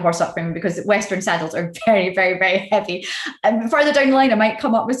tack the horse up for me, because Western saddles are very, very, very heavy. And further down the line, I might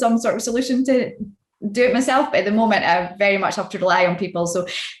come up with some sort of solution to do it myself. But at the moment, I very much have to rely on people. So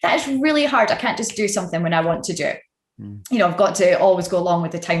that is really hard. I can't just do something when I want to do it. I've got to always go along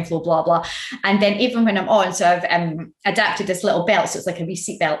with the time flow, blah, blah. And then even when I'm on, so I've adapted this little belt. So it's like a wee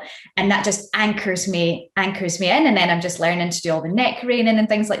seat belt, and that just anchors me in. And then I'm just learning to do all the neck reining and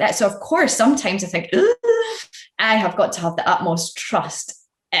things like that. So of course, sometimes I think, I have got to have the utmost trust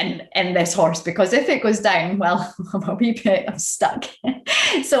in this horse, because if it goes down, well, I'm stuck.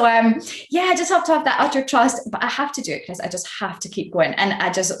 So I just have to have that utter trust, but I have to do it because I just have to keep going, and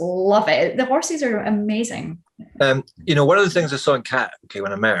I just love it. The horses are amazing. One of the things I saw in Kat,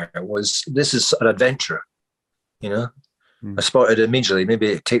 when I met her, was this is an adventurer. I spotted it immediately. Maybe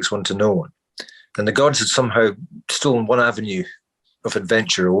it takes one to know one, and the gods had somehow stolen one avenue of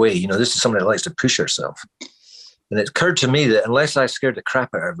adventure away. This is somebody that likes to push herself. And it occurred to me that unless I scared the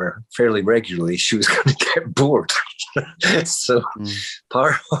crap out of her fairly regularly, she was going to get bored. So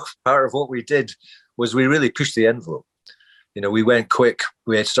part of what we did was we really pushed the envelope. We went quick.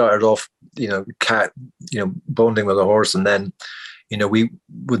 We had started off, Kat, bonding with a horse. And then,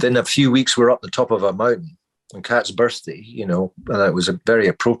 within a few weeks, we're up the top of a mountain on Kat's birthday, and that was very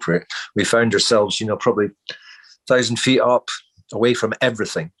appropriate. We found ourselves, probably 1,000 feet up, away from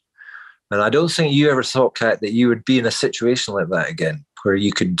everything. And I don't think you ever thought, Kat, that you would be in a situation like that again, where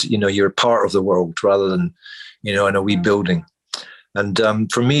you could, you're part of the world rather than, in a wee building. And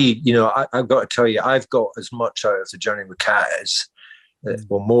for me, I've got to tell you, I've got as much out of the journey with Kat as,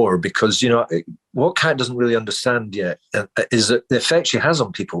 or more, because, what Kat doesn't really understand yet is that the effect she has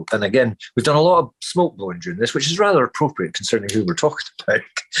on people. And again, we've done a lot of smoke blowing during this, which is rather appropriate concerning who we're talking about.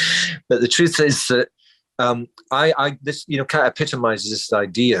 But the truth is that Kat epitomizes this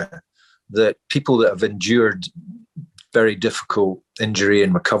idea that people that have endured very difficult injury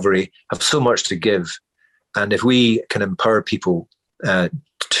and recovery have so much to give. And if we can empower people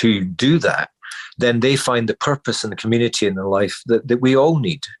to do that, then they find the purpose in the community and the life that we all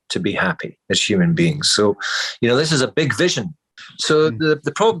need to be happy as human beings. So, this is a big vision. So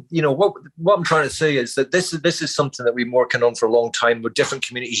the problem, what I'm trying to say is that this is something that we've been working on for a long time with different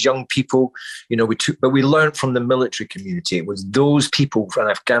communities, young people, but we learned from the military community. It was those people from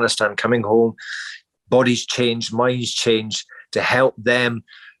Afghanistan coming home, bodies changed, minds changed, to help them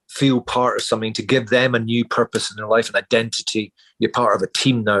feel part of something, to give them a new purpose in their life and identity. You're part of a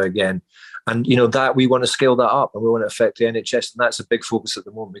team now again. And, that we want to scale that up, and we want to affect the NHS. And that's a big focus at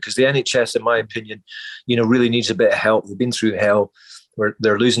the moment, because the NHS, in my opinion, really needs a bit of help. They've been through hell where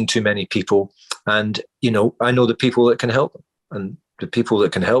they're losing too many people. And, I know the people that can help them. And the people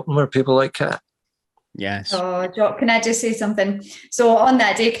that can help them are people like Kat. Yes. Oh, Jock, can I just say something? So on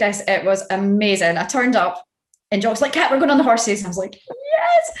that day, Chris, it was amazing. I turned up and Jock's like, Kat, we're going on the horses. And I was like,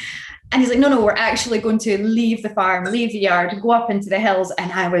 yes. And he's like, no, we're actually going to leave the farm, leave the yard, go up into the hills. And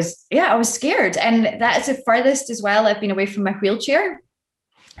I was scared. And that is the furthest as well I've been away from my wheelchair.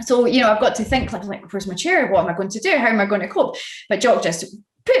 So, I've got to think, like, where's my chair? What am I going to do? How am I going to cope? But Jock just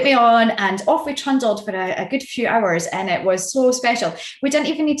put me on, and off we trundled for a good few hours. And it was so special. We didn't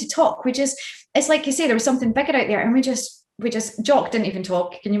even need to talk. It's like you say, there was something bigger out there. And we just Jock didn't even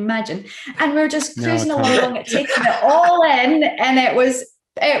talk. Can you imagine? And we were just cruising along, taking it all in. And it was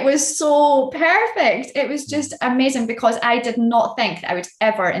so perfect. It was just amazing, because I did not think that I would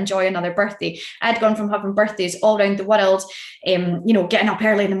ever enjoy another birthday. I'd gone from having birthdays all around the world, getting up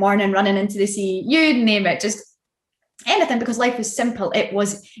early in the morning, running into the sea, you name it, just anything, because life was simple. It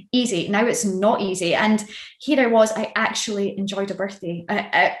was easy. Now it's not easy. And here I was, I actually enjoyed a birthday.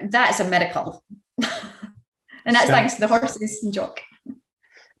 That is a miracle. And that's thanks to the horses and Jock.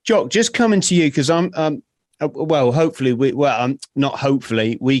 Jock, just coming to you, because hopefully not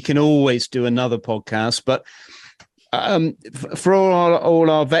hopefully, we can always do another podcast, but For all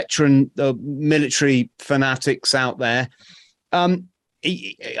our veteran military fanatics out there, I'll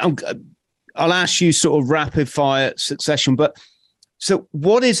ask you sort of rapid fire succession. But so,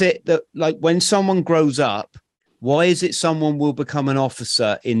 what is it that, like, when someone grows up, why is it someone will become an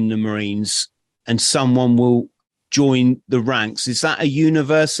officer in the Marines and someone will join the ranks? Is that a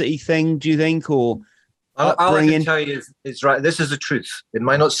university thing, do you think, or all I can tell you is right. This is the truth. It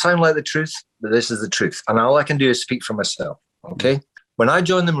might not sound like the truth, but this is the truth. And all I can do is speak for myself. Okay. When I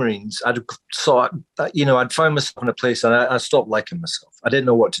joined the Marines, I'd found myself in a place and I stopped liking myself. I didn't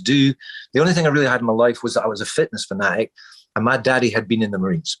know what to do. The only thing I really had in my life was that I was a fitness fanatic, and my daddy had been in the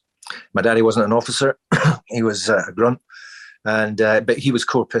Marines. My daddy wasn't an officer. He was a grunt, but he was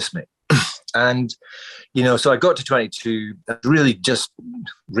Corps Piss mate. And, so I got to 22, really just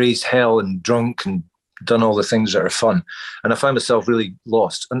raised hell and drunk and done all the things that are fun. And I found myself really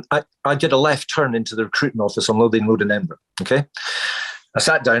lost. And I did a left turn into the recruiting office on Lothian Road in Edinburgh. Okay. I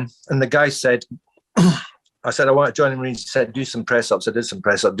sat down and the guy said, I said, I want to join the Marines. He said, do some press ups. I did some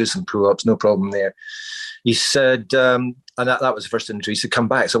press ups, do some pull ups, no problem there. He said, and that was the first interview. He said, come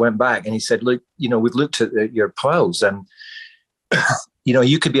back. So I went back and he said, look, we've looked at your piles and,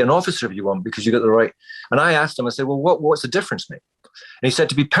 you could be an officer if you want because you got the right. And I asked him, I said, well, what's the difference, mate? And he said,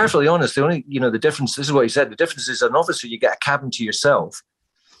 to be perfectly honest, the only, the difference, this is what he said, the difference is an officer, you get a cabin to yourself.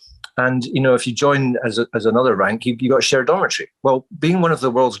 And, if you join as another rank, you got a shared dormitory. Well, being one of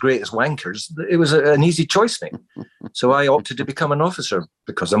the world's greatest wankers, it was an easy choice, mate. So I opted to become an officer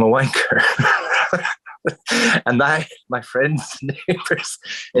because I'm a wanker. And that, my friends, neighbours,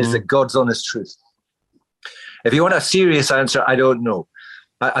 is the God's honest truth. If you want a serious answer, I don't know.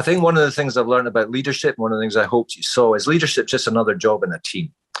 I think one of the things I've learned about leadership, one of the things I hoped you saw, is leadership just another job in a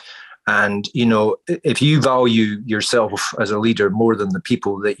team. And, if you value yourself as a leader more than the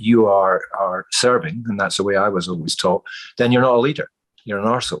people that you are serving, and that's the way I was always taught, then you're not a leader. You're an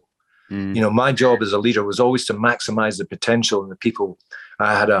arsehole. My job as a leader was always to maximize the potential in the people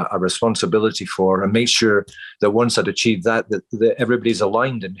I had a responsibility for and make sure that once I'd achieved that everybody's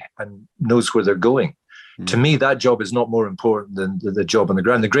aligned and knows where they're going. To me, that job is not more important than the job on the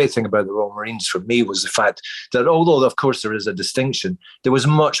ground. The great thing about the Royal Marines for me was the fact that although, of course, there is a distinction, there was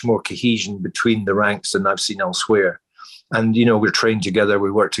much more cohesion between the ranks than I've seen elsewhere. And, we're trained together,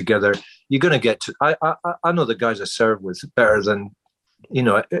 we work together. You're going to get to, I know the guys I serve with better than,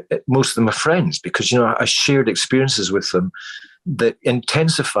 most of them are friends because, I shared experiences with them that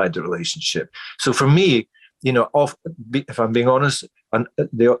intensified the relationship. So for me, if I'm being honest,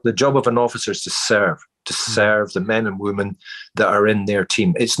 the job of an officer is to serve the men and women that are in their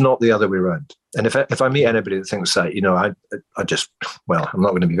team. It's not the other way around. And if I meet anybody that thinks that, I'm not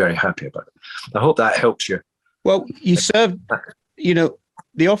going to be very happy about it. I hope that helps you. Well, you serve,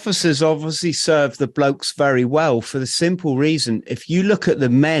 the officers obviously serve the blokes very well for the simple reason, if you look at the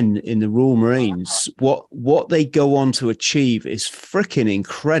men in the Royal Marines, what they go on to achieve is freaking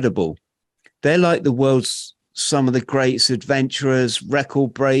incredible. They're like the world's some of the greatest adventurers,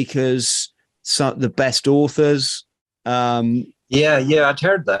 record breakers, the best authors. I'd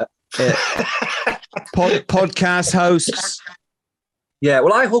heard that. Podcast hosts. Yeah,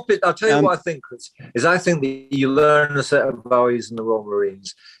 well, I hope I'll tell you what I think, Chris, is I think that you learn a set of values in the Royal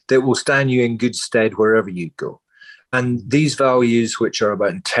Marines that will stand you in good stead wherever you go. And these values, which are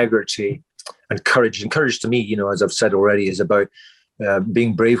about integrity and courage to me, as I've said already, is about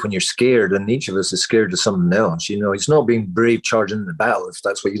being brave when you're scared, and each of us is scared of something else. It's not being brave charging in the battle if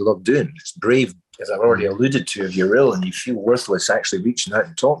that's what you love doing. It's brave, as I've already alluded to, if you're ill and you feel worthless, actually reaching out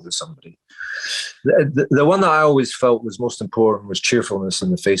and talking to somebody. The one that I always felt was most important was cheerfulness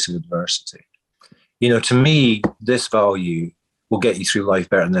in the face of adversity. To me, this value will get you through life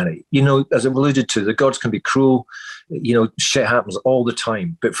better than any. As I've alluded to, the gods can be cruel. Shit happens all the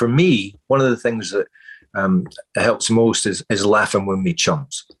time. But for me, one of the things that helps most is laughing with me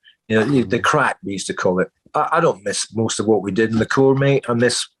chums. The crack, we used to call it. I don't miss most of what we did in the Corps, mate. I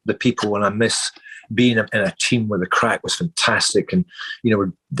miss the people, and I miss being in a team where the crack was fantastic, and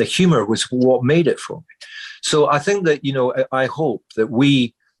the humor was what made it for me. So I think that I hope that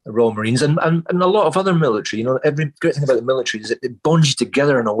we, the Royal Marines, and a lot of other military, every great thing about the military is that it bonds you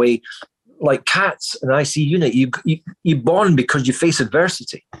together in a way like cats, an IC unit. You bond because you face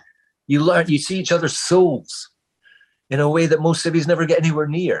adversity. You learn, you see each other's souls in a way that most civvies never get anywhere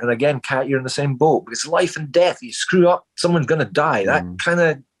near. And again, Kat, you're in the same boat. It's life and death. You screw up, someone's going to die. That kind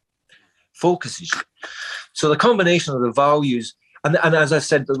of focuses you. So the combination of the values, and as I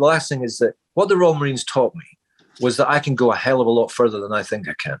said, the last thing is that what the Royal Marines taught me was that I can go a hell of a lot further than I think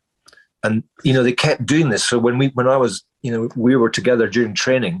I can. And, they kept doing this. So when I was we were together during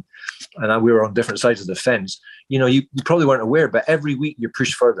training, and we were on different sides of the fence. You probably weren't aware, but every week you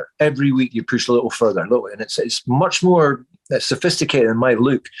push further. Every week you push a little further, and it's much more sophisticated than it might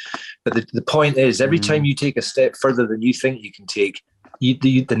look. But the point is, every time you take a step further than you think you can take,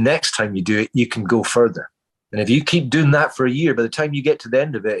 the next time you do it, you can go further. And if you keep doing that for a year, by the time you get to the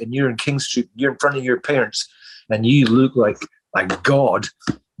end of it and you're in King Street, you're in front of your parents and you look like God,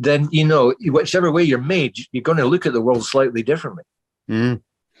 then, whichever way you're made, you're going to look at the world slightly differently.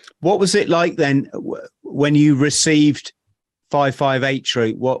 What was it like then when you received 558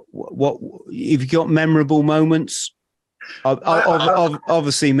 Troop? What have you got memorable moments?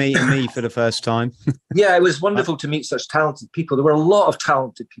 Obviously meeting me for the first time. Yeah, it was wonderful to meet such talented people. There were a lot of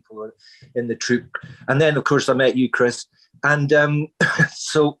talented people in the troop. And then, of course, I met you, Chris. And but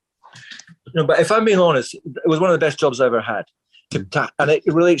if I'm being honest, it was one of the best jobs I ever had. And it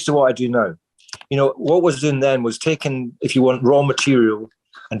relates to what I do now. What I was doing then was taking, if you want, raw material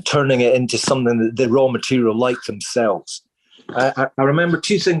and turning it into something that the raw material like themselves. I remember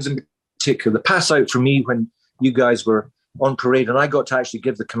two things in particular. The pass out for me when you guys were on parade and I got to actually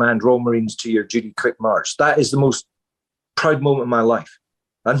give the command, Royal Marines to your duty quick march. That is the most proud moment of my life.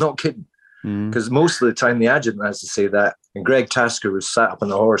 I'm not kidding. Because most of the time the adjutant has to say that. And Greg Tasker was sat up on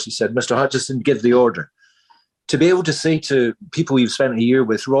the horse. He said, Mr. Hutchison, give the order. To be able to say to people you've spent a year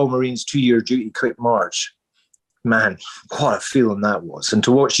with, Royal Marines 2-year duty quick march, man, what a feeling that was. And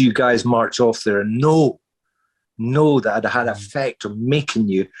to watch you guys march off there and know that it had effect on making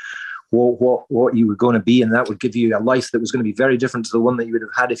you what you were going to be, and that would give you a life that was going to be very different to the one that you would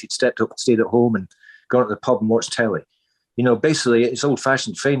have had if you'd stayed at home and gone to the pub and watched telly. Basically, it's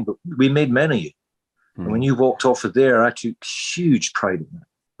old-fashioned fame, but we made men of you. And when you walked off of there, I took huge pride in that.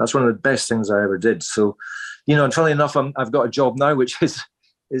 That's one of the best things I ever did. So, and funnily enough, I've got a job now which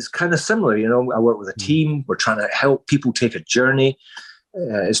is kind of similar. I work with a team. We're trying to help people take a journey.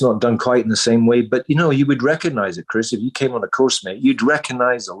 It's not done quite in the same way, but you would recognize it, Chris. If you came on a course, mate, you'd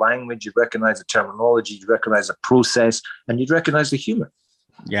recognize the language, you'd recognize the terminology, you'd recognize the process, and you'd recognize the humor.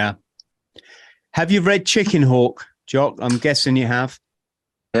 Yeah. Have you read Chicken Hawk, Jock? I'm guessing you have.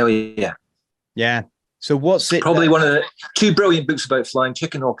 Hell yeah. Yeah. So what's it? Probably one of the two brilliant books about flying.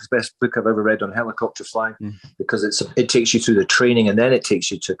 Chicken Hawk is the best book I've ever read on helicopter flying because it takes you through the training and then it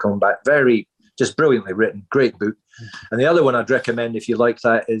takes you to combat. Just brilliantly written, great book. And the other one I'd recommend if you like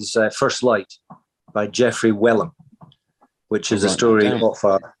that is First Light by Geoffrey Wellham, which is a story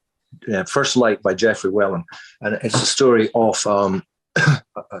of First Light by Geoffrey Wellham. And it's a story of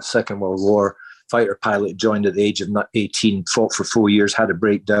a Second World War fighter pilot, joined at the age of 18, fought for 4 years, had a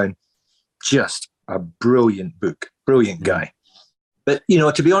breakdown. Just a brilliant book, brilliant guy. But,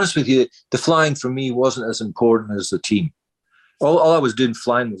 to be honest with you, the flying for me wasn't as important as the team. All I was doing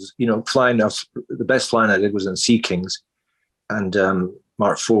flying was, the best flying I did was in Sea Kings and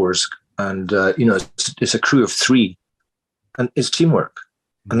Mark IVs. And, it's a crew of 3 and it's teamwork.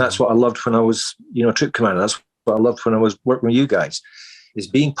 And that's what I loved when I was, troop commander. That's what I loved when I was working with you guys, is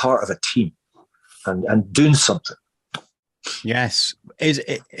being part of a team and doing something. Yes.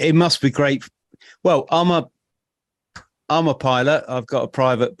 It must be great. Well, I'm a pilot. I've got a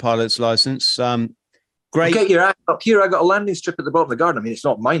private pilot's license. Great. Get your ass up here. I got a landing strip at the bottom of the garden. I mean, it's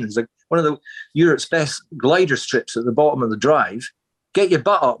not mine. It's like one of the Europe's best glider strips at the bottom of the drive. Get your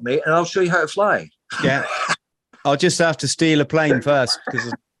butt up, mate, and I'll show you how to fly. Yeah. I'll just have to steal a plane first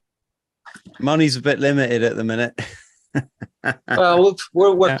because money's a bit limited at the minute. Well,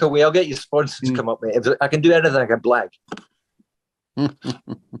 we'll work away. I'll get you sponsors to come up, mate. If I can do anything, I can blag.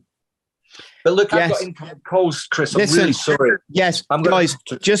 But look, I've got incoming calls, Chris. I'm really sorry. Yes, guys,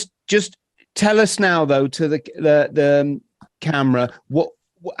 just tell us now, though, to the camera,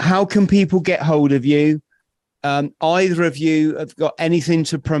 how can people get hold of you? Either of you have got anything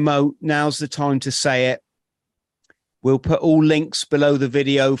to promote, now's the time to say it. We'll put all links below the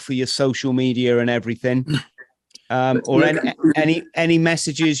video for your social media and everything. Or any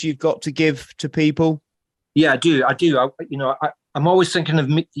messages you've got to give to people? Yeah, I do. I'm always thinking of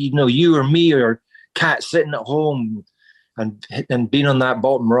me, you or me or Kat sitting at home and being on that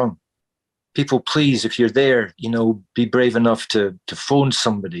bottom rung. People, please, if you're there, be brave enough to phone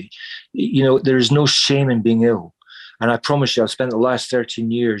somebody. There is no shame in being ill. And I promise you, I've spent the last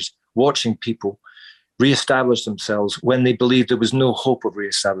 13 years watching people reestablish themselves when they believed there was no hope of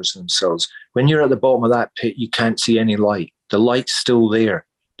reestablishing themselves. When you're at the bottom of that pit, you can't see any light. The light's still there.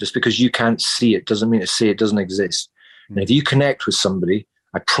 Just because you can't see it doesn't mean to say it doesn't exist. And if you connect with somebody,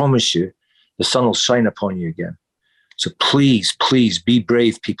 I promise you, the sun will shine upon you again. So please, please be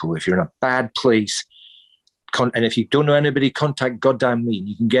brave, people. If you're in a bad place, and if you don't know anybody, contact goddamn me.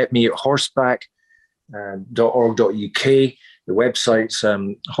 You can get me at Horseback .org.uk. The website's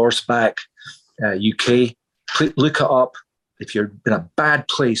Horseback UK. Look it up. If you're in a bad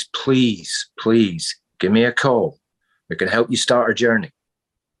place, please give me a call. We can help you start a journey.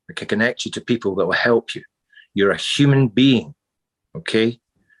 We can connect you to people that will help you. You're a human being, okay?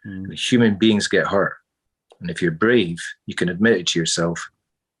 Human beings get hurt. And if you're brave, you can admit it to yourself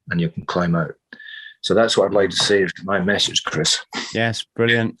and you can climb out. So that's what I'd like to say is my message, Chris. Yes,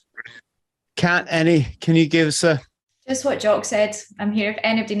 brilliant. Kat, can you give us a... Just what Jock said. I'm here if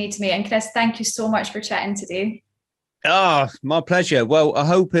anybody needs me. And Chris, thank you so much for chatting today. Oh, my pleasure. Well, I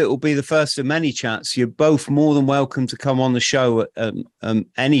hope it will be the first of many chats. You're both more than welcome to come on the show at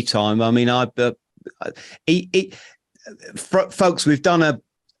any time. I mean, folks, we've done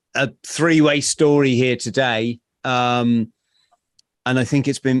a three-way story here today. And I think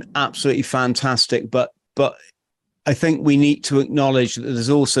it's been absolutely fantastic. But I think we need to acknowledge that there's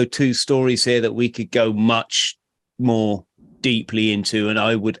also two stories here that we could go much more deeply into. And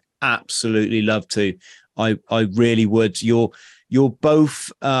I would absolutely love to. I really would. You're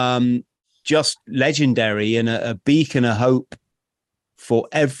both just legendary and a beacon of hope for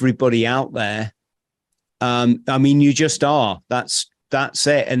everybody out there. I mean, you just are. That's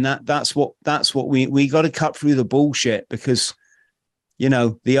it. And that's what we got to cut through the bullshit, because you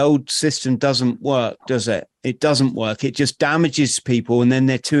know the old system doesn't work, does it? It doesn't work. It just damages people, and then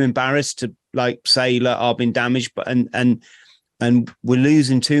they're too embarrassed to say, "Look, I've been damaged," but and we're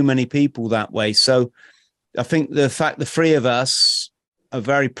losing too many people that way. So I think the fact the three of us are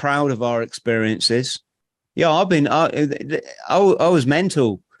very proud of our experiences. Yeah, I was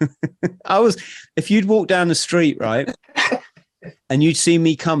mental. If you'd walk down the street, right, and you'd see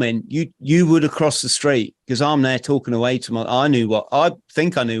me coming, you would have crossed the street, because I'm there talking away to I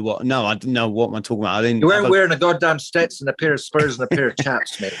didn't know what I'm talking about. You weren't wearing a goddamn Stetson, a pair of Spurs and a pair of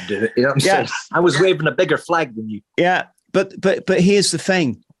chaps, mate. You know what I'm saying? I was waving a bigger flag than you. Yeah, but here's the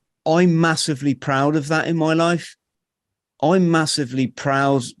thing. I'm massively proud of that in my life. I'm massively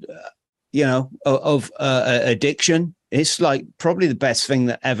proud, of addiction. It's like probably the best thing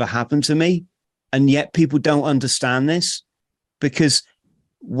that ever happened to me. And yet people don't understand this, because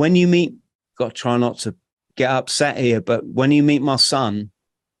when you meet, got to try not to get upset here, but when you meet my son,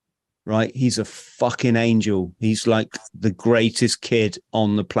 right, he's a fucking angel. He's like the greatest kid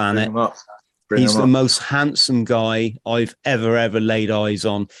on the planet. He's the most handsome guy I've ever laid eyes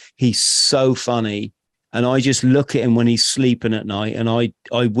on. He's so funny. And I just look at him when he's sleeping at night, and I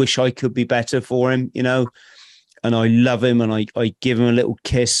wish I could be better for him, and I love him, and I give him a little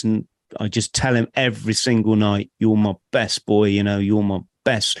kiss, and I just tell him every single night, "You're my best boy, you're my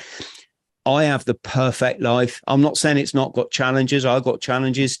best." I have the perfect life. I'm not saying it's not got challenges. I've got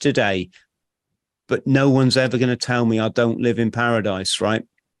challenges today, but no one's ever going to tell me I don't live in paradise, right?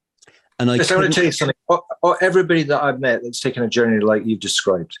 And I want to tell you something. Everybody that I've met that's taken a journey like you've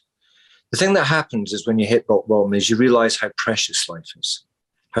described, the thing that happens is when you hit rock bottom is you realize how precious life is,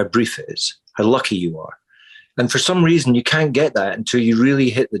 how brief it is, how lucky you are. And for some reason, you can't get that until you really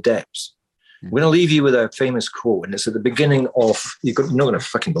hit the depths. I'm going to leave you with a famous quote, and it's at the beginning of, you're not going to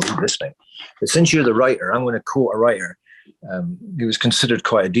fucking believe this thing, but since you're the writer, I'm going to quote a writer. He was considered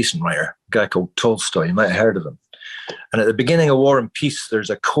quite a decent writer, a guy called Tolstoy. You might have heard of him. And at the beginning of War and Peace, there's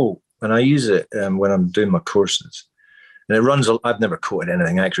a quote, and I use it when I'm doing my courses. And it runs, I've never quoted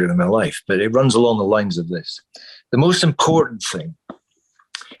anything accurate in my life, but it runs along the lines of this. The most important thing,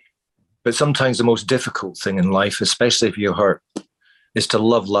 but sometimes the most difficult thing in life, especially if you're hurt, is to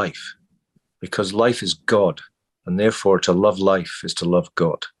love life, because life is God. And therefore, to love life is to love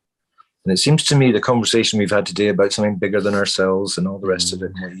God. And it seems to me the conversation we've had today about something bigger than ourselves and all the rest of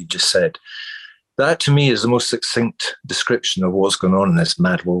it, and what you just said, that to me is the most succinct description of what's going on in this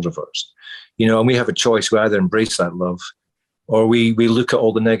mad world of ours. And we have a choice. We either embrace that love, or we look at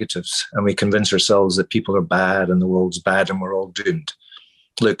all the negatives and we convince ourselves that people are bad and the world's bad and we're all doomed.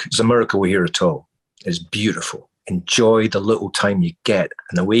 Look, it's a miracle we're here at all. It's beautiful. Enjoy the little time you get.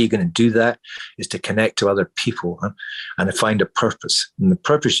 And the way you're going to do that is to connect to other people and to find a purpose. And the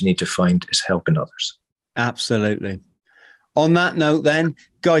purpose you need to find is helping others. Absolutely. On that note, then,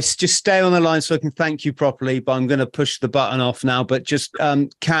 guys, just stay on the line so I can thank you properly, but I'm going to push the button off now. But just,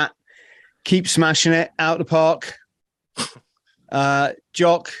 Kat, keep smashing it out the park.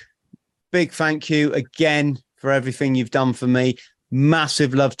 Jock, big thank you again for everything you've done for me.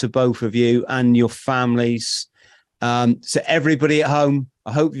 Massive love to both of you and your families. So everybody at home,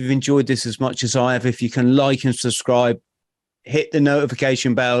 I hope you've enjoyed this as much as I have. If you can like and subscribe, hit the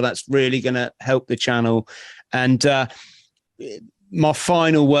notification bell. That's really going to help the channel. And my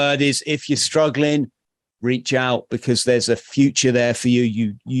final word is, if you're struggling, reach out, because there's a future there for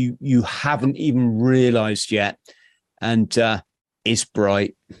you. You haven't even realized yet. And it's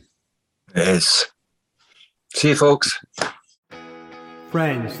bright. It is. See you, folks.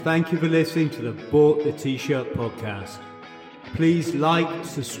 Friends, thank you for listening to the Bought the T-Shirt podcast. Please like,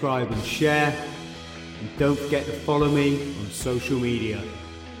 subscribe and share. And don't forget to follow me on social media.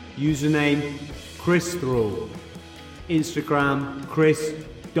 Username Chris Thrall. Instagram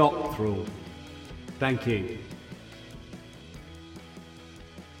Chris.Thrall. Thank you.